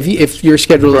 Yeah, if your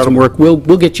schedule doesn't work, we'll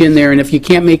get you in there, and if you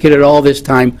can't make it at all this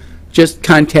time, just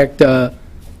contact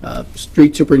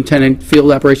Street Superintendent,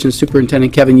 Field Operations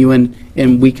Superintendent Kevin Ewan,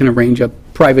 and we can arrange a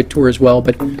private tour as well.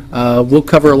 But we'll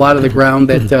cover a lot of the ground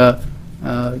that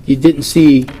you didn't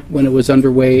see when it was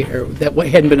underway, or that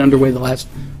hadn't been underway the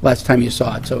last time you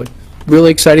saw it. So really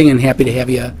exciting, and happy to have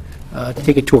you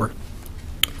take a tour.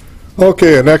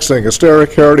 Okay, and next thing,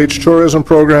 Historic Heritage Tourism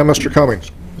Program, Mr. Cummings.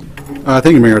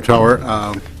 Thank you, Mayor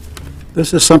Tower.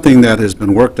 This is something that has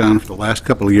been worked on for the last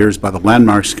couple of years by the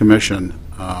Landmarks Commission.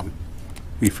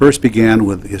 We first began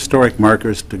with historic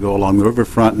markers to go along the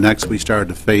riverfront. Next, we started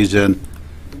to phase in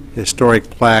historic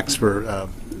plaques for,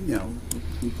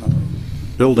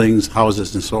 buildings,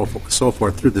 houses, and so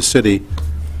forth through the city.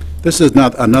 This is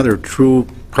not another true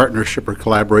partnership or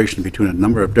collaboration between a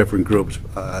number of different groups.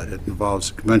 It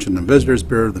involves the Convention and Visitors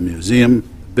Bureau, the museum,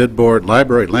 the bid board,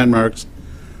 library, landmarks,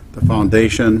 the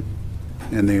foundation,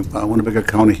 and the Winnebago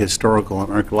County Historical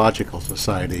and Archaeological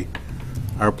Society.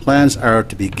 Our plans are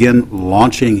to begin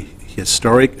launching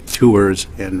historic tours,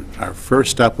 and our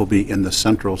first step will be in the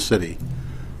central city.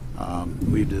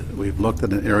 We've looked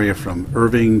at an area from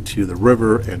Irving to the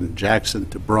river and Jackson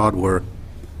to Broad, where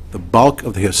the bulk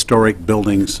of the historic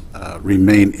buildings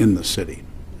remain in the city.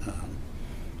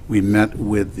 We met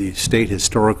with the State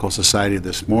Historical Society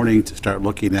this morning to start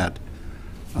looking at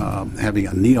having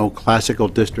a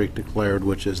neoclassical district declared,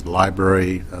 which is the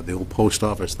library, the old post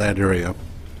office, that area.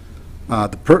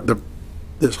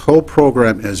 This whole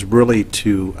program is really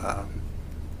to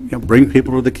bring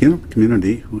people to the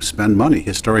community who spend money.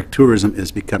 Historic tourism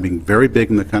is becoming very big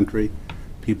in the country.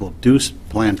 People do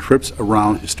plan trips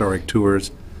around historic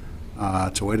tours.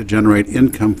 It's a way to generate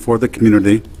income for the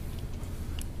community.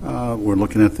 We're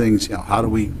looking at things, how do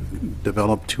we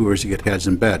develop tours to get heads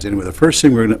and beds? Anyway, the first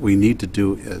thing we need to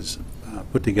do is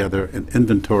put together an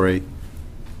inventory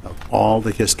of all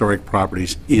the historic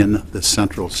properties in the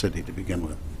central city to begin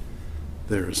with.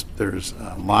 There's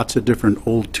lots of different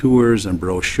old tours and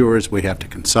brochures we have to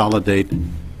consolidate.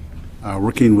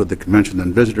 Working with the Convention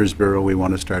and Visitors Bureau, we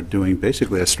want to start doing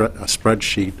basically a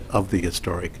spreadsheet of the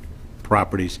historic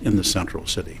properties in the central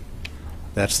city.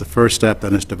 That's the first step.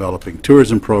 Then it's developing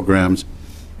tourism programs,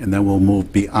 and then we'll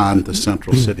move beyond the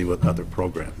central city with other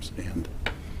programs. And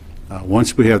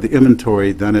once we have the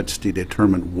inventory, then it's to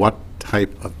determine what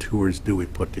type of tours do we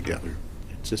put together.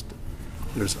 It's just,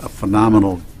 there's a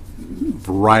phenomenal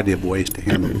variety of ways to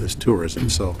handle this tourism.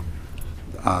 So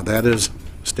that is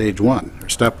stage one, or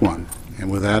step one. And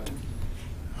with that,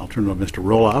 I'll turn it over to Mr.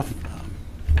 Roloff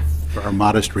for our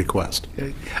modest request.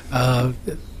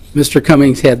 Mr.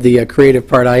 Cummings had the creative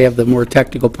part. I have the more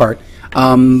technical part.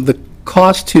 The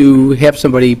cost to have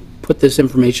somebody put this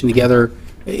information together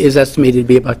is estimated to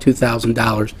be about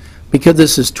 $2,000. Because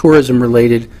this is tourism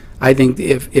related, I think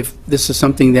if this is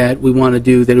something that we want to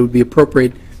do, that it would be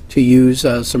appropriate to use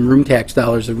some room tax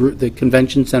dollars, the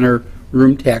Convention Center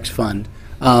Room Tax Fund.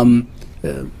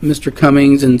 Mr.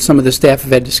 Cummings and some of the staff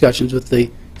have had discussions with the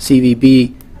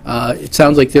CVB. It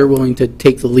sounds like they're willing to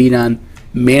take the lead on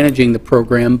managing the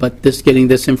program, but getting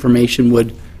this information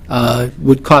would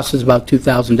cost us about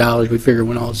 $2,000, we figure,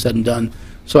 when all is said and done.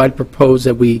 So I'd propose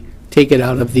that we take it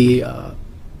out of the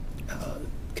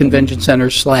Convention Center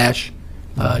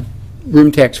 /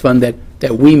 room tax fund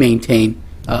that we maintain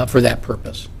for that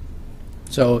purpose.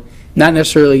 So not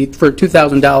necessarily for a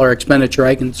 $2,000 expenditure,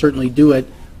 I can certainly do it,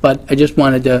 but I just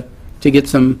wanted to get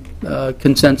some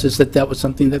consensus that was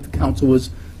something that the council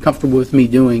was comfortable with me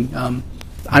doing.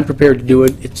 I'm prepared to do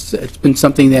it. It's been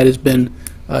something that has been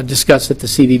discussed at the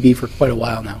CVB for quite a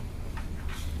while now.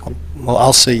 Well,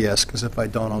 I'll say yes, because if I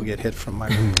don't, I'll get hit from my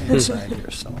right-hand side here,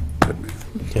 so.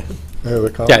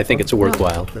 Yeah, I think it's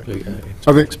worthwhile.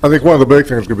 I think one of the big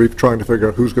things is going to be trying to figure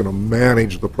out who's going to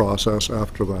manage the process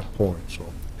after that point. So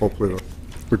hopefully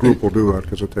the group will do that,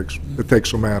 because it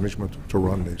takes some management to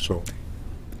run these. So,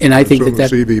 and I think that the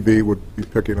CVB would be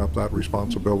picking up that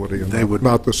responsibility, and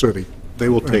not the city. They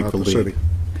will take the lead. City.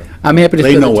 I'm happy to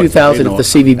spend the $2,000 if the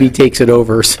CVB takes it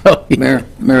over. So, Mayor,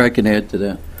 I can add to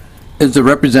that. As a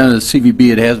representative of the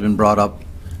CVB, it has been brought up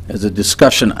as a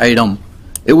discussion item.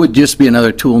 It would just be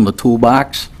another tool in the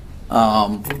toolbox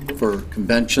for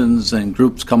conventions and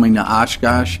groups coming to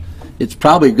Oshkosh. It's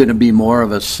probably going to be more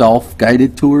of a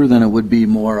self-guided tour than it would be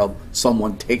more of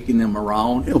someone taking them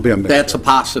around. It'll be a mixture. That's a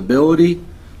possibility.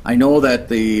 I know that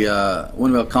the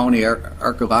Winnebago County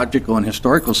Archaeological and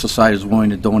Historical Society is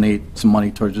willing to donate some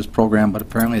money towards this program, but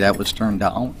apparently that was turned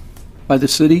down by the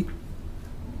city.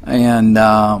 And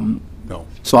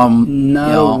so I'm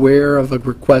not aware of a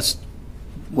request.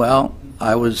 Well,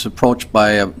 I was approached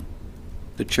by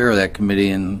the chair of that committee,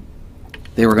 and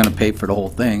they were going to pay for the whole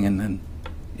thing, and then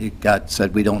it got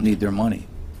said we don't need their money.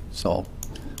 So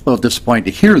a little disappointed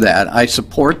to hear that. I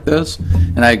support this,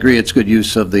 and I agree it's good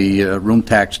use of the room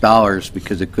tax dollars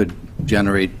because it could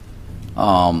generate,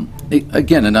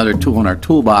 again, another tool in our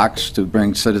toolbox to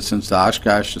bring citizens to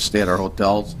Oshkosh to stay at our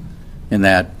hotels and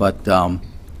that. But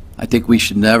I think we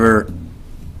should never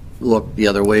look the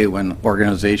other way when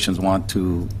organizations want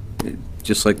to,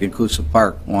 just like Inclusive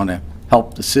Park, want to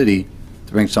help the city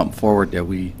to bring something forward that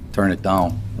we turn it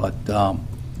down. But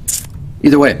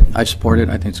either way, I support it.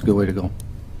 I think it's a good way to go.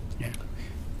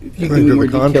 If you give me more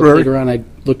details later on, I'd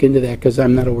look into that because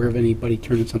I'm not aware of anybody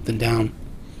turning something down.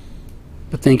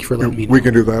 But thank you for letting me know. We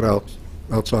can do that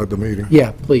outside the meeting.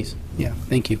 Yeah, please. Yeah,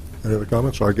 thank you. Any other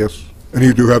comments? So I guess, and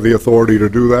you do have the authority to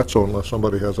do that, so unless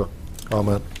somebody has a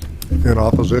comment in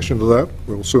opposition to that,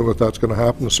 we'll assume that that's going to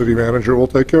happen. The city manager will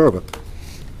take care of it.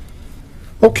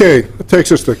 Okay, it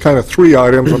takes us to kind of 3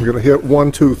 items. I'm going to hit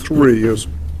 1, 2, 3. As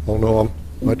oh no,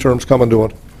 my term's coming to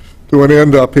an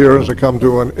end up here. As I come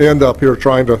to an end up here,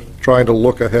 trying to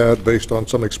look ahead based on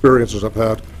some experiences I've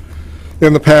had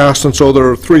in the past. And so there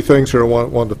are 3 things here I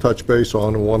wanted to touch base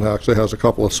on, and one actually has a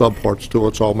couple of subparts to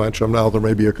it, so I'll mention them now. There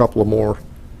may be a couple of more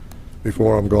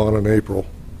before I'm gone in April.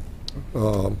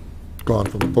 Gone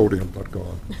from the podium, but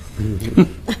gone.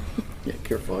 Yeah,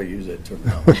 careful how you use that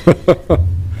term.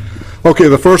 Okay,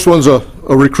 the first one's a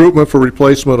recruitment for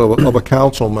replacement of a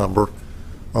council member.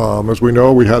 As we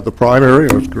know, we had the primary,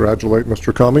 and let's congratulate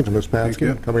Mr. Cummings and Ms.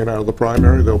 Pansky coming out of the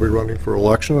primary. They'll be running for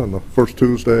election on the first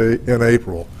Tuesday in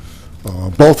April.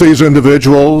 Both these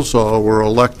individuals were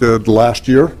elected last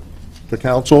year to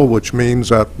council, which means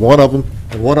that one of them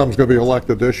is going to be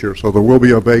elected this year, so there will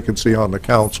be a vacancy on the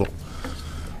council.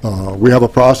 We have a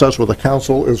process where the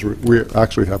council is,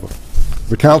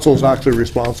 the council is actually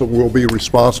responsible, will be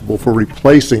responsible for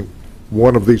replacing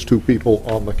one of these 2 people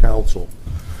on the council.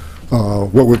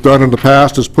 What we've done in the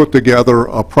past is put together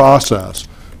a process.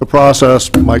 The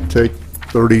process might take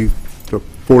 30 to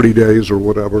 40 days or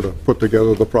whatever to put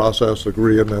together the process,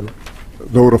 agree, and then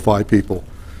notify people.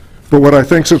 But what I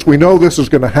think, since we know this is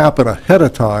going to happen ahead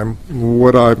of time,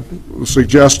 what I'm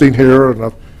suggesting here,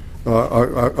 and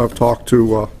I've talked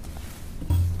to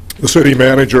the city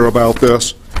manager about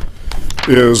this,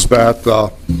 is that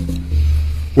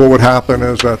what would happen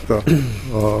is that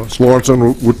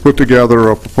Sorensen would put together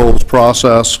a proposed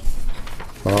process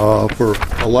for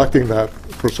selecting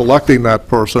that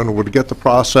person, would get the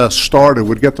process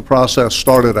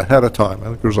started ahead of time. I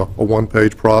think there's a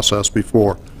 1-page process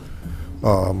before.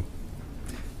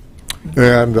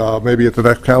 And maybe at the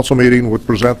next council meeting would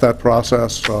present that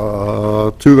process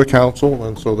to the council,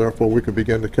 and so therefore we could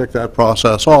begin to kick that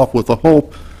process off with the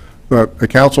hope that a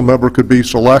council member could be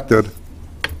selected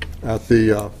at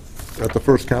the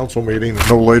first council meeting,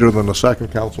 no later than the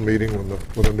second council meeting when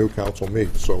the new council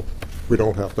meets. So we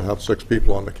don't have to have 6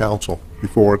 people on the council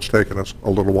before it's taken us a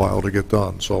little while to get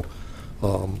done. So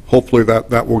hopefully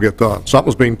that will get done.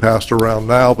 Something's being passed around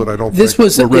now, but I don't think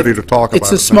we're ready to talk about it.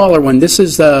 It's a smaller one. This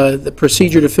is the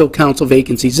procedure to fill council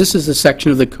vacancies. This is the section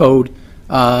of the code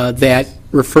that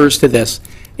refers to this.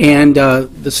 And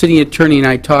the city attorney and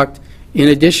I talked, in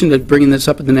addition to bringing this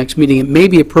up at the next meeting, it may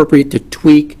be appropriate to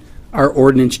tweak our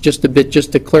ordinance just a bit,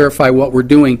 just to clarify what we're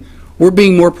doing. We're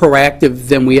being more proactive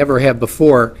than we ever have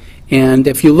before. And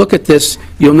if you look at this,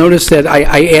 you'll notice that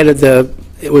I added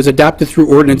it was adopted through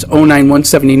ordinance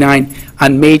 09-179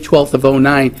 on May 12th of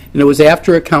 09, and it was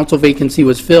after a council vacancy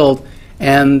was filled,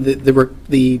 and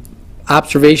the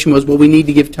observation was, well, we need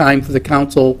to give time for the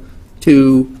council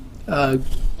to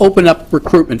open up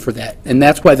recruitment for that, and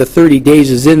that's why the 30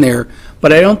 days is in there.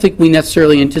 But I don't think we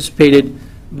necessarily anticipated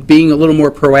being a little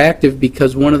more proactive,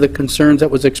 because one of the concerns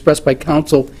that was expressed by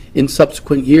council in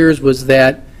subsequent years was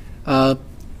that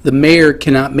the mayor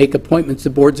cannot make appointments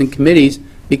to boards and committees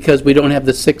because we don't have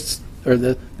the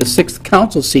 6th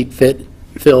council seat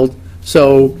filled.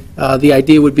 So the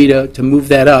idea would be to move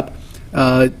that up.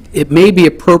 It may be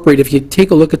appropriate if you take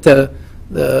a look at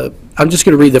I'm just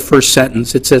going to read the first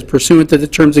sentence. It says, pursuant to the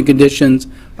terms and conditions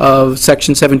of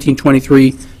Section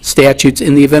 1723 statutes,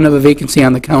 in the event of a vacancy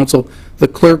on the council, the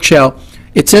clerk shall,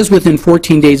 it says within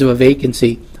 14 days of a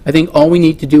vacancy. I think all we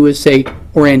need to do is say,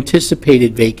 or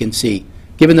anticipated vacancy.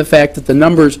 Given the fact that the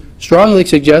numbers strongly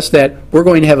suggest that we're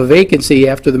going to have a vacancy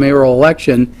after the mayoral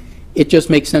election, it just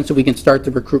makes sense that we can start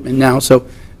the recruitment now. So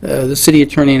the city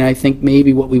attorney and I think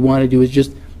maybe what we want to do is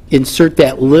just insert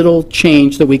that little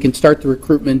change so we can start the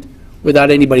recruitment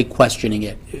without anybody questioning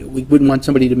it. We wouldn't want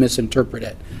somebody to misinterpret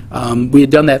it. We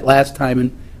had done that last time,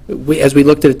 and as we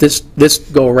looked at it this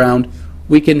go-around,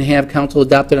 we can have council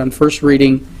adopt it on first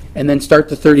reading and then start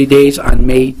the 30 days on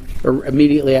May, or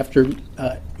immediately after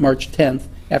March 10th,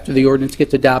 after the ordinance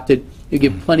gets adopted. You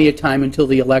give plenty of time until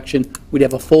the election. We'd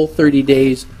have a full 30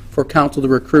 days for council to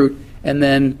recruit, and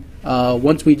then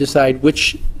once we decide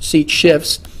which seat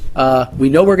shifts, we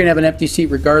know we're going to have an empty seat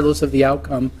regardless of the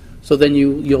outcome, so then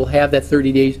you'll have that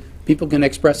 30 days. People can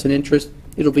express an interest.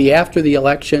 It'll be after the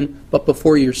election, but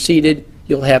before you're seated,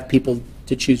 you'll have people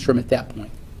to choose from at that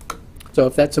point. So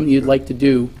if that's something you'd like to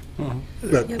do,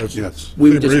 Yes.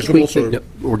 we would just Reasonable, tweak so it.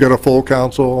 we'll get a full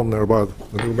council, and thereby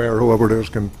the new mayor, whoever it is,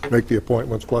 can make the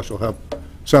appointments, plus you'll have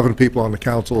 7 people on the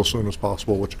council as soon as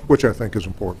possible, which I think is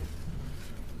important.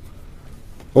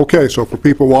 Okay, so for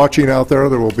people watching out there,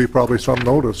 there will be probably some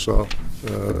notice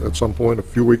at some point, a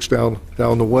few weeks down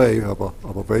the way, of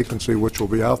a vacancy which will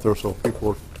be out there, so people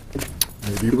are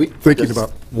maybe thinking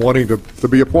about wanting to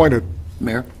be appointed.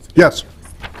 Mayor? Yes.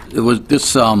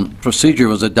 This procedure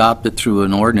was adopted through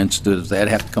an ordinance. Does that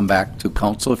have to come back to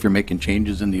council if you're making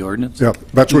changes in the ordinance? Yeah,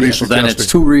 that's what he's So suggesting. then it's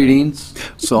 2 readings,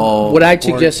 so... What I'd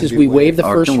suggest is we waive the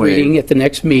Or first can waive. reading at the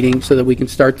next meeting so that we can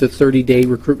start the 30-day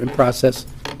recruitment process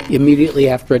immediately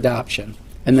after adoption.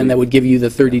 And then that would give you the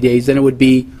 30 days. Then it would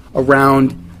be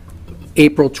around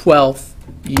April 12th.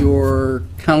 Your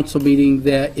council meeting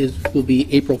will be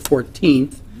April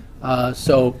 14th.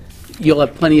 So you'll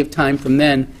have plenty of time from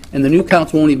then. And the new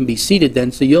council won't even be seated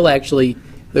then, so you'll actually,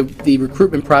 the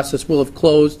recruitment process will have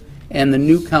closed, and the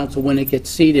new council, when it gets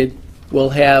seated, will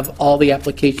have all the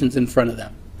applications in front of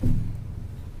them.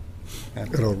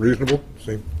 Reasonable?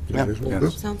 Seem reasonable?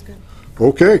 Good? Sounds good.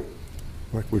 Okay.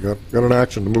 Like we got an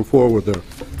action to move forward there.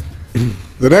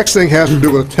 The next thing has to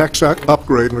do with a tech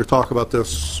upgrade, and we talk about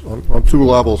this on 2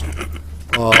 levels.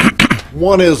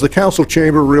 One is the council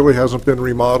chamber really hasn't been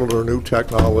remodeled or new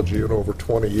technology in over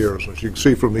 20 years. As you can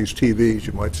see from these TVs,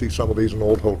 you might see some of these in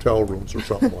old hotel rooms or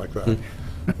something like that.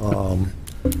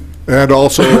 And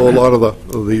also a lot of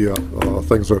the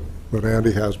things that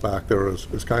Andy has back there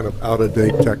is kind of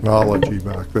out-of-date technology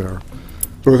back there.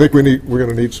 So I think we're going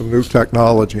to need some new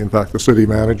technology. In fact, the city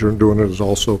manager in doing it has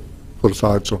also put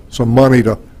aside some money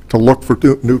to look for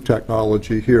new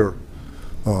technology here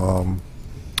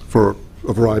for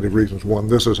a variety of reasons. One,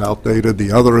 this is outdated.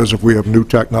 The other is if we have new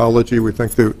technology, we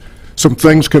think that some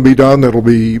things can be done that'll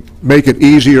make it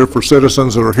easier for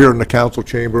citizens that are here in the council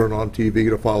chamber and on TV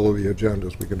to follow the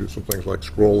agendas. We can do some things like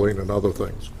scrolling and other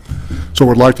things. So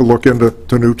we'd like to look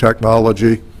into new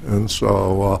technology, and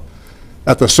so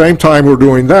at the same time we're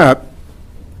doing that,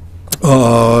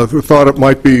 we thought it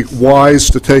might be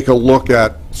wise to take a look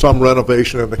at some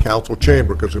renovation in the council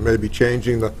chamber, because we may be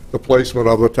changing the placement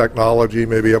of the technology,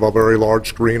 maybe have a very large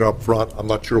screen up front. I'm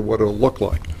not sure what it'll look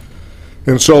like.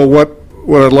 And so what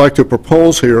I'd like to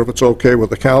propose here, if it's okay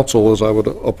with the council, is I would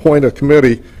appoint a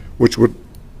committee which would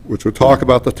talk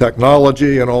about the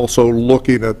technology and also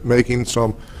looking at making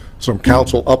some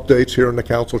council updates here in the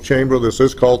council chamber. This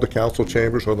is called the council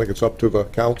chamber, so I think it's up to the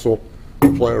council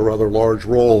to play a rather large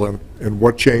role in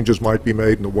what changes might be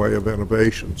made in the way of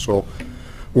innovation. So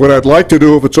what I'd like to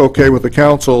do, if it's okay with the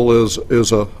council,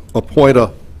 is appoint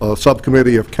a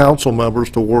subcommittee of council members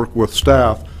to work with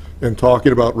staff in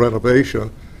talking about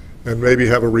renovation, and maybe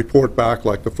have a report back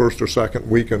like the first or second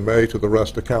week in May to the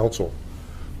rest of council.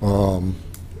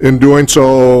 In doing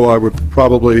so, I would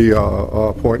probably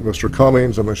appoint Mr.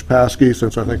 Cummings and Ms. Paskey,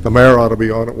 since I think the mayor ought to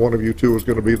be on it. One of you two is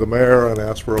going to be the mayor, and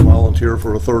ask for a volunteer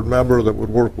for a 3rd member that would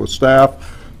work with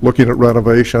staff, looking at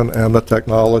renovation and the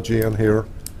technology in here,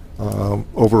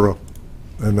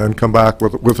 and then come back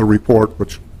with a report,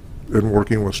 which in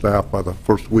working with staff by the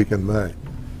first week in May.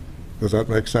 Does that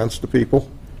make sense to people?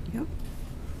 Yep.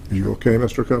 Are you okay,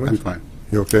 Mr. Cummings? I'm fine.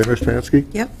 You okay, Ms. Pansky?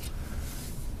 Yep.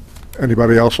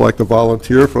 Anybody else like to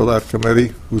volunteer for that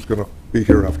committee? Who's going to be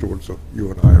here afterwards? So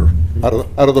you and I are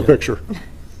out of the picture.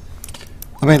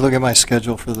 Let me look at my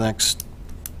schedule for the next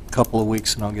couple of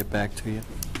weeks, and I'll get back to you.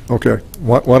 Okay.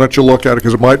 Why don't you look at it,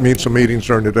 because it might mean some meetings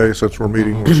during the day since we're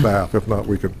meeting with staff. If not,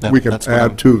 we can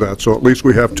add to that. So at least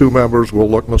we have 2 members. We'll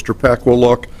look. Mr. Peck will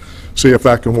look, see if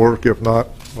that can work. If not,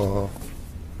 we'll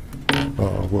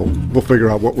figure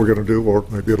out what we're going to do, or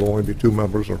maybe it'll only be 2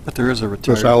 members. Or But there is a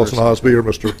retired Miss Allison person. Osby or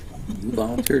Mr.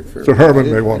 Volunteered for... Mr.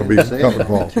 Herman may want to be Say I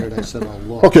involved. volunteered. I said I'll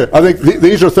look. Okay, I think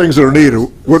these are things that are needed.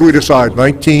 What did we decide?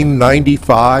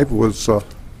 1995 was,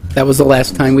 That was the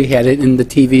last time we had it in the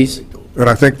TVs. and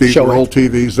I think these Show were it. old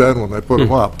TVs then when they put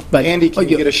them up. But Andy, can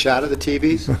you get a shot of the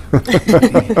TVs?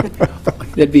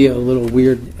 that'd be a little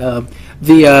weird.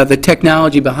 The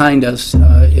technology behind us,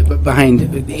 behind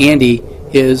Andy,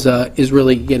 is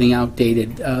really getting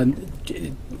outdated.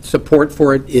 Support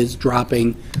for it is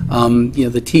dropping.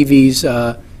 The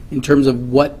TVs in terms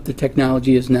of what the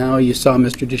technology is now. You saw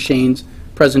Mr. Deshane's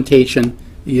presentation.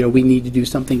 You know, we need to do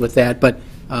something with that. But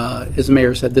as the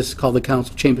mayor said, this is called the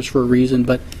council chambers for a reason.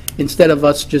 But instead of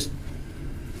us just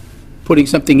putting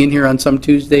something in here on some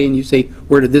Tuesday and you say,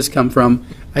 where did this come from?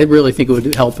 I really think it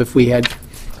would help if we had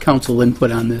council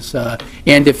input on this.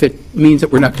 And if it means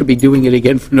that we're not going to be doing it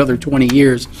again for another 20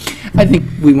 years, I think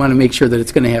we want to make sure that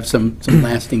it's going to have some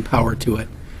lasting power to it.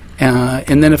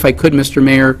 And then if I could, Mr.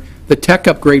 Mayor, the tech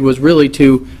upgrade was really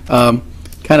to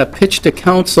kind of pitch to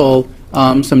council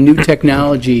some new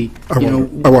technology. I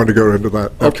wanted to go into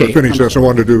that. After I finish this, I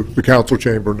wanted to do the council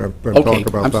chamber and then talk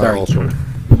about that also.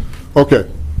 Okay,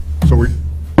 so we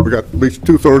got at least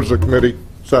 2/3 of the committee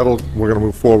settled. We're going to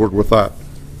move forward with that.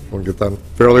 We'll get done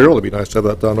fairly early. It'd be nice to have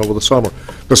that done over the summer.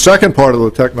 The second part of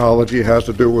the technology has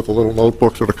to do with the little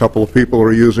notebooks that a couple of people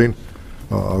are using.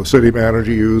 The city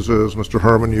manager uses, Mr.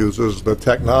 Herman uses. The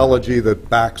technology that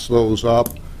backs those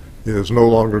up is no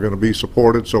longer going to be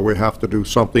supported, so we have to do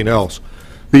something else.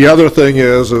 The other thing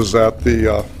is that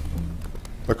the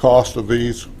cost of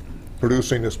these,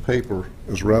 producing this paper,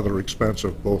 is rather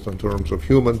expensive, both in terms of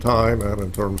human time and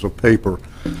in terms of paper.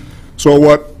 So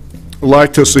what I'd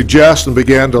like to suggest and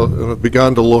begun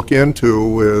to look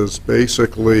into is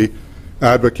basically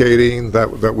advocating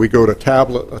that we go to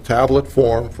a tablet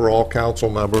form for all council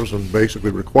members and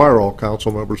basically require all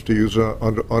council members to use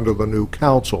under the new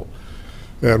council.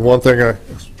 And one thing,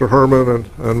 Mr. Herman and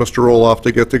Mr. Roloff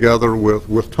to get together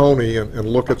with Tony and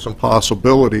look at some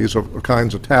possibilities of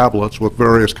kinds of tablets with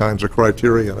various kinds of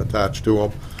criteria attached to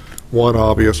them. One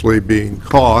obviously being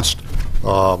cost,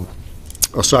 a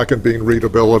second being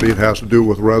readability. It has to do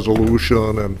with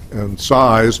resolution and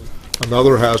size.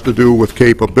 Another has to do with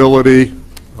capability.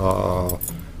 I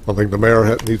think the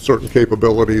mayor needs certain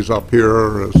capabilities up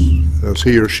here as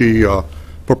he or she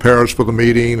prepares for the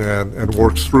meeting and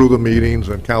works through the meetings,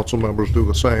 and council members do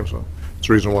the same. So that's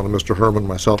the reason I wanted Mr. Herman and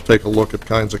myself take a look at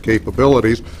kinds of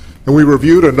capabilities. And we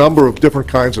reviewed a number of different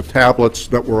kinds of tablets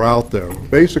that were out there.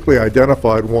 Basically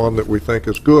identified one that we think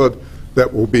is good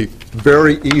that will be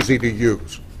very easy to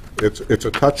use. It's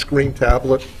a touchscreen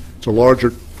tablet. It's a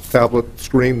larger tablet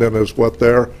screen than is what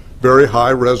there. Very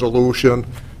high resolution.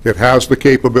 It has the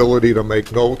capability to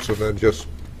make notes, and then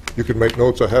you can make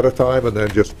notes ahead of time and then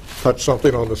just touch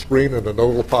something on the screen and the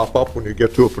note will pop up when you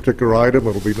get to a particular item.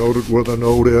 It'll be noted where the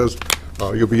note is.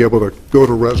 You'll be able to go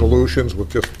to resolutions with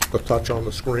just a touch on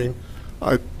the screen.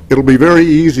 It'll be very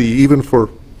easy even for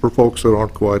folks that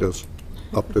aren't quite as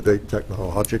up-to-date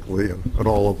technologically and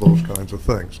all of those kinds of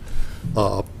things.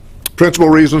 Principal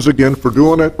reasons, again, for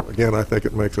doing it. Again, I think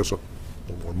it makes us a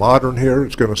little more modern here.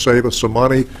 It's going to save us some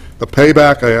money. The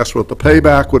payback, I asked what the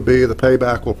payback would be. The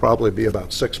payback will probably be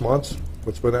about 6 months,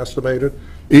 what's been estimated,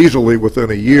 easily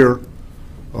within a year.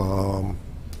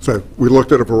 So we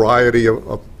looked at a variety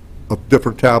of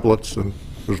different tablets, and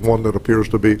there's one that appears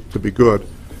to be good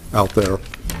out there.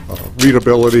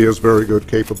 Readability is very good.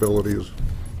 Capability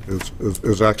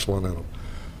is excellent in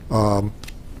them.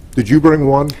 Did you bring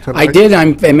one tonight? I did.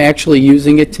 I'm actually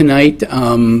using it tonight.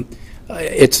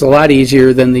 It's a lot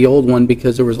easier than the old one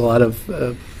because there was a lot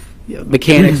of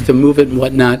mechanics to move it and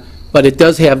whatnot. But it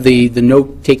does have the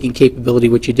note-taking capability,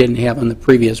 which you didn't have on the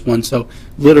previous one. So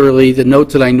literally, the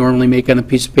notes that I normally make on a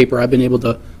piece of paper, I've been able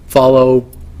to follow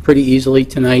pretty easily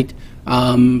tonight.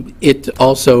 It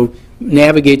also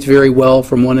navigates very well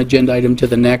from one agenda item to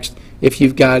the next. If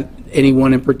you've got any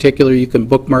one in particular, you can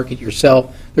bookmark it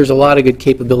yourself. There's a lot of good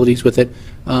capabilities with it.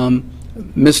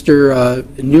 Mr.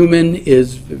 Newman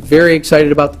is very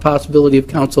excited about the possibility of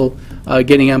council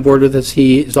getting on board with this.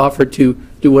 He is offered to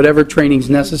do whatever training is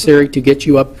necessary to get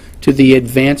you up to the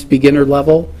advanced beginner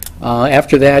level.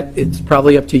 After that, it's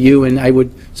probably up to you, and I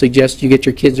would suggest you get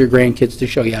your kids or grandkids to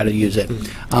show you how to use it.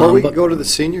 Or we could go to the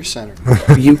senior center.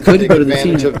 You could go to the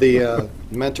senior. Take advantage of the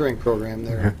mentoring program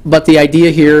there. But the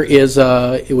idea here is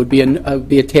it would be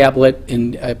a tablet,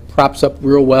 and it props up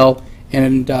real well.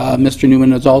 And Mr.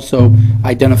 Newman has also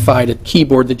identified a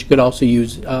keyboard that you could also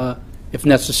use, if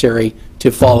necessary, to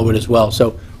follow it as well.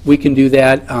 So we can do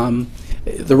that.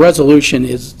 The resolution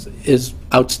is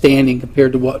outstanding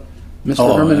compared to what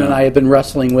Mr. Herman and I have been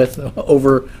wrestling with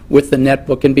over with the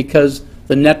netbook. And because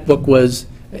the netbook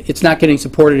it's not getting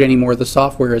supported anymore, the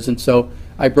software isn't. So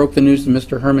I broke the news to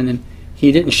Mr. Herman, and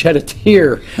he didn't shed a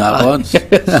tear. Not once.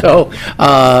 So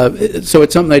it's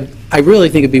something that I really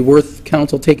think it'd be worth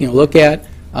council taking a look at.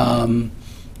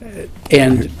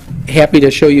 And happy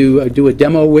to show you, do a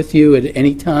demo with you at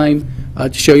any time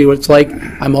to show you what it's like.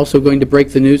 I'm also going to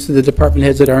break the news to the department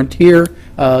heads that aren't here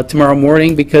tomorrow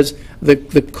morning, because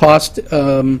the cost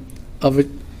of it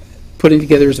putting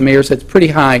together, as the mayor said, is pretty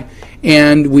high.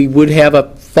 And we would have a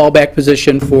fallback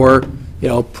position for,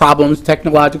 problems,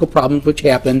 technological problems which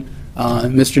happen.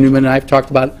 Mr. Newman and I have talked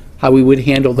about how we would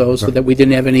handle those so that we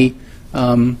didn't have any,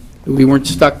 we weren't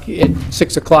stuck at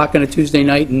 6 o'clock on a Tuesday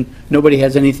night and nobody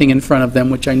has anything in front of them,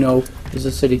 which I know is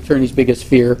the city attorney's biggest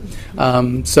fear.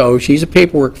 So she's a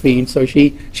paperwork fiend, so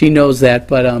she knows that.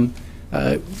 But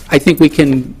I think we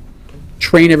can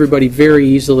train everybody very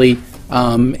easily,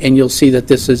 and you'll see that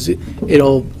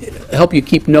it'll help you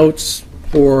keep notes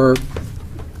for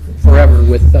forever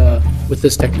with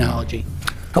this technology.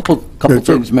 Couple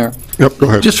things, Mayor. Yep, go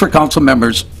ahead. Just for council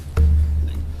members,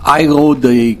 I load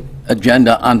the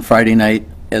agenda on Friday night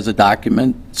as a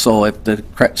document, so if the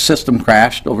system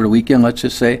crashed over the weekend, let's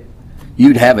just say,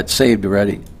 you'd have it saved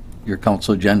already, your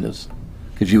council agendas,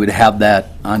 because you would have that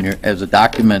on as a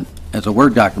document, as a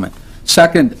Word document.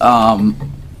 Second,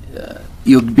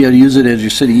 you'll be able to use it as your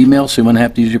city email, so you wouldn't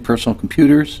have to use your personal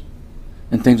computers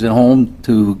and things at home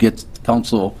to get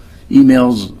council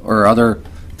emails or other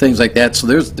things like that. So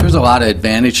there's a lot of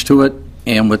advantage to it,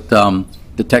 and with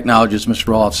the technology, as Mr.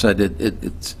 Roloff said,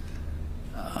 it's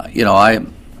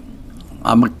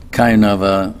I'm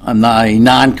not a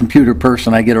non-computer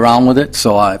person. I get around with it,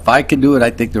 so if I can do it,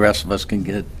 I think the rest of us can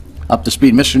get up to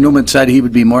speed. Mr. Newman said he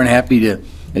would be more than happy to,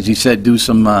 as he said, do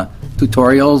some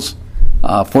tutorials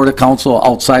for the council,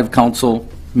 outside of council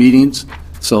meetings.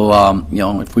 So,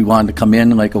 if we wanted to come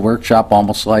in like a workshop,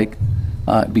 almost like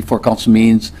before council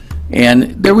meetings,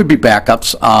 and there would be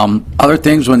backups. Other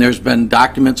things, when there's been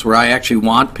documents where I actually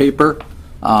want paper,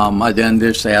 I then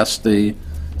just ask the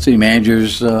city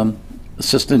manager's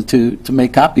assistant to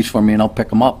make copies for me, and I'll pick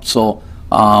them up. So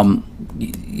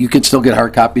you can still get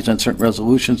hard copies on certain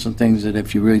resolutions and things that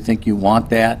if you really think you want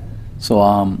that. So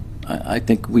I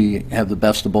think we have the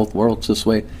best of both worlds this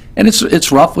way. And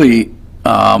it's roughly,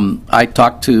 I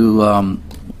talked to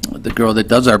the girl that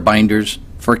does our binders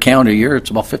for a calendar year, it's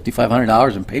about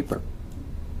 $5,500 in paper.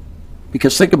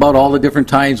 Because think about all the different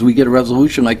times we get a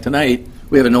resolution like tonight,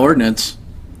 we have an ordinance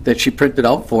that she printed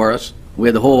out for us. We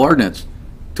had the whole ordinance.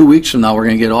 2 weeks from now, we're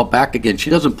going to get it all back again. She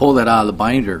doesn't pull that out of the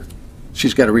binder.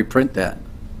 She's got to reprint that.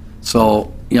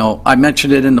 So, I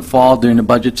mentioned it in the fall during the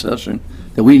budget session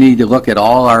that we need to look at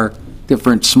all our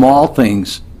different small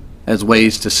things as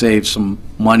ways to save some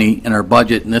money in our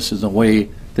budget, and this is a way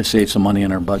to save some money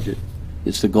in our budget.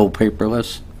 It's to go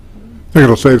paperless. I think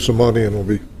it'll save some money and it'll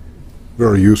be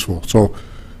very useful. So,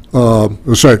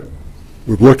 let's say,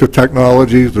 we've looked at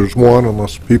technologies. There's one,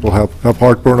 unless people have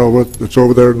heartburn over it. It's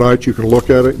over there tonight. You can look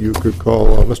at it. You could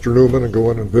call Mr. Newman and go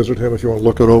in and visit him if you want to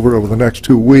look it over the next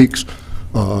 2 weeks.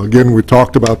 Again, we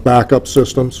talked about backup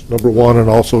systems, number one, and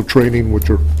also training,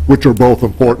 which are both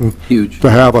important. Huge.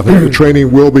 To have. I think the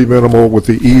training will be minimal with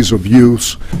the ease of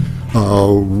use.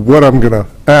 What I'm going to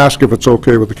ask, if it's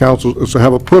okay with the council, is to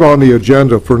have it put on the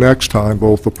agenda for next time,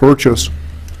 both the purchase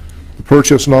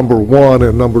number one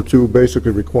and number two,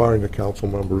 basically requiring the council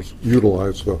members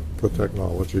utilize the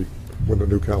technology when the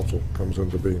new council comes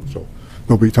into being. So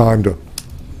there'll be time to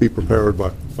be prepared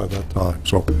by that time.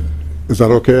 So is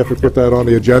that okay if we put that on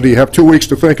the agenda? You have 2 weeks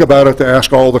to think about it, to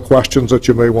ask all the questions that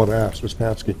you may want to ask. Ms.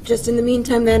 Pansky. Just in the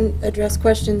meantime, then, address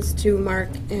questions to Mark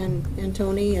and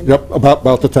Tony. And Yep,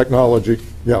 about the technology.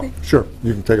 Yeah, okay. Sure.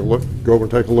 You can take a look, go over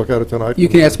and take a look at it tonight. You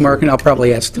can ask Mark, and I'll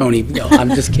probably ask Tony. No,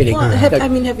 I'm just kidding. Well,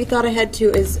 have you thought ahead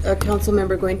to, is a council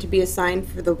member going to be assigned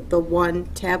for the one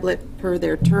tablet per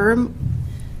their term?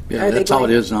 Yeah, that's how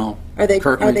it is now. Are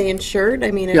they insured?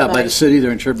 I mean, yeah, by the city,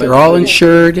 they're insured by the city. They're all city.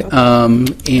 insured,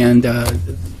 and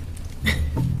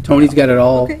Tony's got it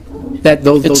all. Okay.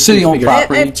 It's city-owned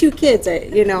property. I have 2 kids.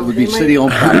 It would be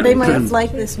city-owned property. They might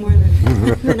like this more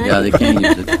than I do. Yeah, they can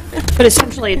use it. But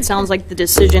essentially, it sounds like the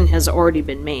decision has already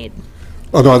been made.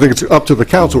 Oh, no, I think it's up to the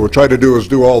council. What we're trying to do is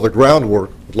do all the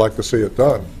groundwork. We'd like to see it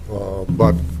done,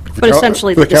 but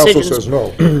essentially, the council decision's says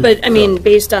no. But, I mean,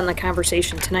 based on the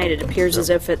conversation tonight, it appears as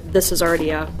if this is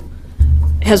already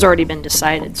has already been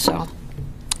decided, so.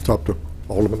 It's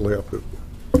ultimately up to,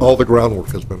 all the groundwork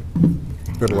has been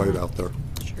laid out there.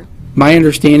 Sure. My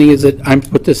understanding is that I'm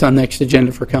put this on next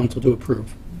agenda for council to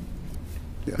approve.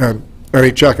 And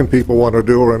any checking people want to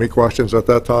do or any questions at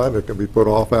that time, it can be put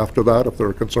off after that if there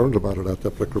are concerns about it at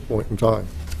that particular point in time.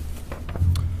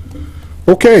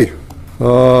 Okay.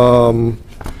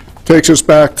 Takes us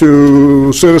back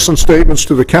to citizen statements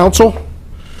to the council.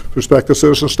 With respect to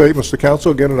citizen statements to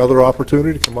council, again, another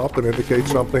opportunity to come up and indicate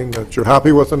something that you're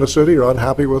happy with in the city or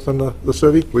unhappy with in the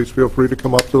city. Please feel free to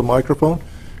come up to the microphone.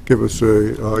 Give us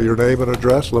your name and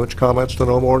address. Limit your comments to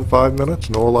no more than 5 minutes.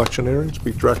 No electioneering.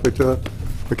 Speak directly to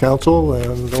the council,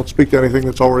 and don't speak to anything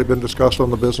that's already been discussed on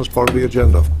the business part of the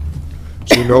agenda.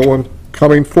 See no one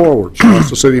coming forward. So that's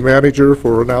the city manager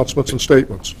for announcements and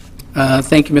statements.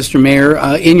 Thank you, Mr. Mayor.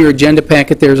 In your agenda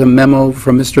packet, there's a memo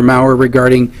from Mr. Maurer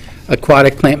regarding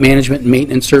aquatic plant management and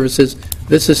maintenance services.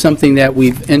 This is something that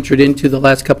we've entered into the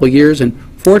last couple of years, and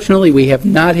fortunately, we have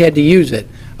not had to use it,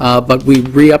 but we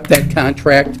re-upped that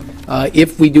contract.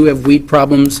 If we do have weed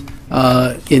problems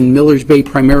in Millers Bay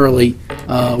primarily,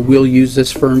 we'll use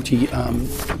this firm to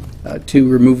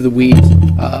remove the weeds.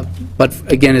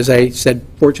 But again, as I said,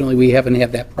 fortunately, we haven't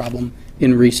had that problem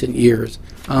in recent years.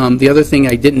 The other thing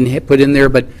I didn't put in there,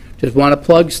 but just want to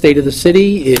plug, State of the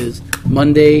City is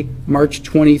Monday, March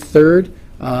 23rd,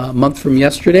 a month from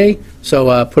yesterday.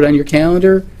 So put on your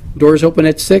calendar. Doors open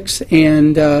at 6,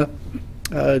 and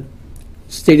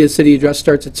State of the City address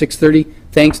starts at 6:30.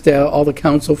 Thanks to all the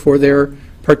council for their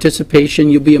participation.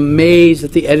 You'll be amazed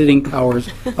at the editing powers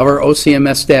of our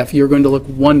OCMS staff. You're going to look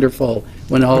wonderful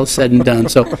when all is said and done.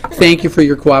 So thank you for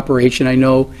your cooperation. I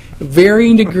know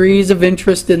varying degrees of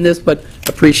interest in this, but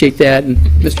appreciate that. And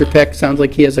Mr. Peck sounds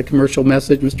like he has a commercial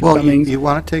message. Mr. Cummings? You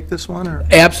want to take this one? Or?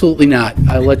 Absolutely not.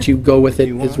 I'll let you go with it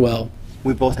as well.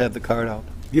 We both have the card out.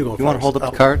 You want to hold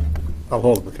up the card? I'll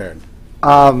hold up the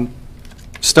card.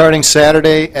 Starting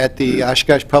Saturday at the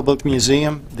Oshkosh Public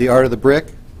Museum, The Art of the Brick,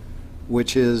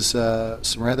 which is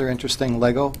some rather interesting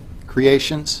Lego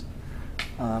creations.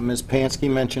 Ms. Pansky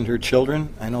mentioned her children.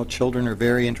 I know children are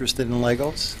very interested in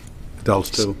Legos.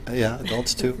 Adults too. Yeah,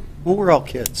 adults too. Well, we're all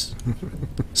kids.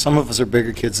 Some of us are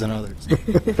bigger kids than others.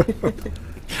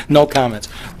 No comments.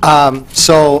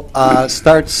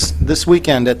 Starts this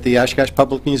weekend at the Oshkosh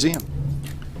Public Museum,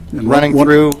 And running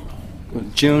through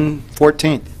June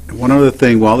 14th. One other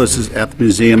thing, while this is at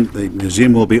the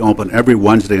museum will be open every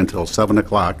Wednesday until 7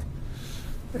 o'clock,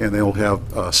 and they'll have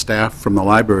staff from the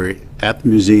library at the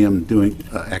museum doing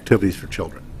activities for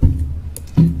children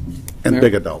and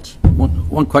big adults.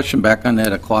 One question back on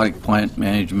that aquatic plant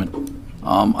management.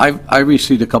 I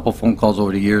received a couple phone calls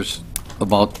over the years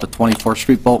about the 24th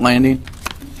Street boat landing,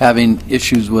 having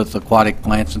issues with aquatic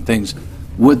plants and things.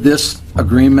 Would this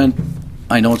agreement,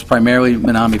 I know it's primarily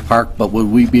Menominee Park, but would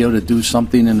we be able to do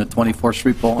something in the 24th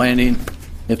Street boat landing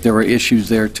if there were issues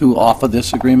there too off of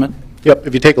this agreement? Yep,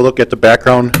 if you take a look at the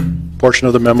background portion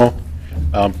of the memo,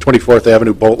 24th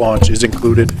Avenue boat launch is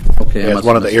included as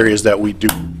one of the areas that we do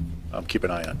keep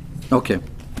an eye on. Okay,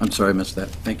 I'm sorry I missed that.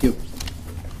 Thank you.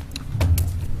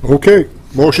 Okay,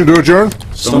 motion to adjourn?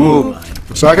 So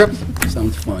moved. Second?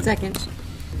 Sounds fun. Second.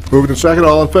 Moved and second,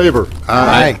 all in favor?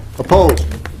 Aye. Opposed?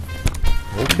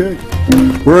 Okay,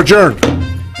 we're adjourned.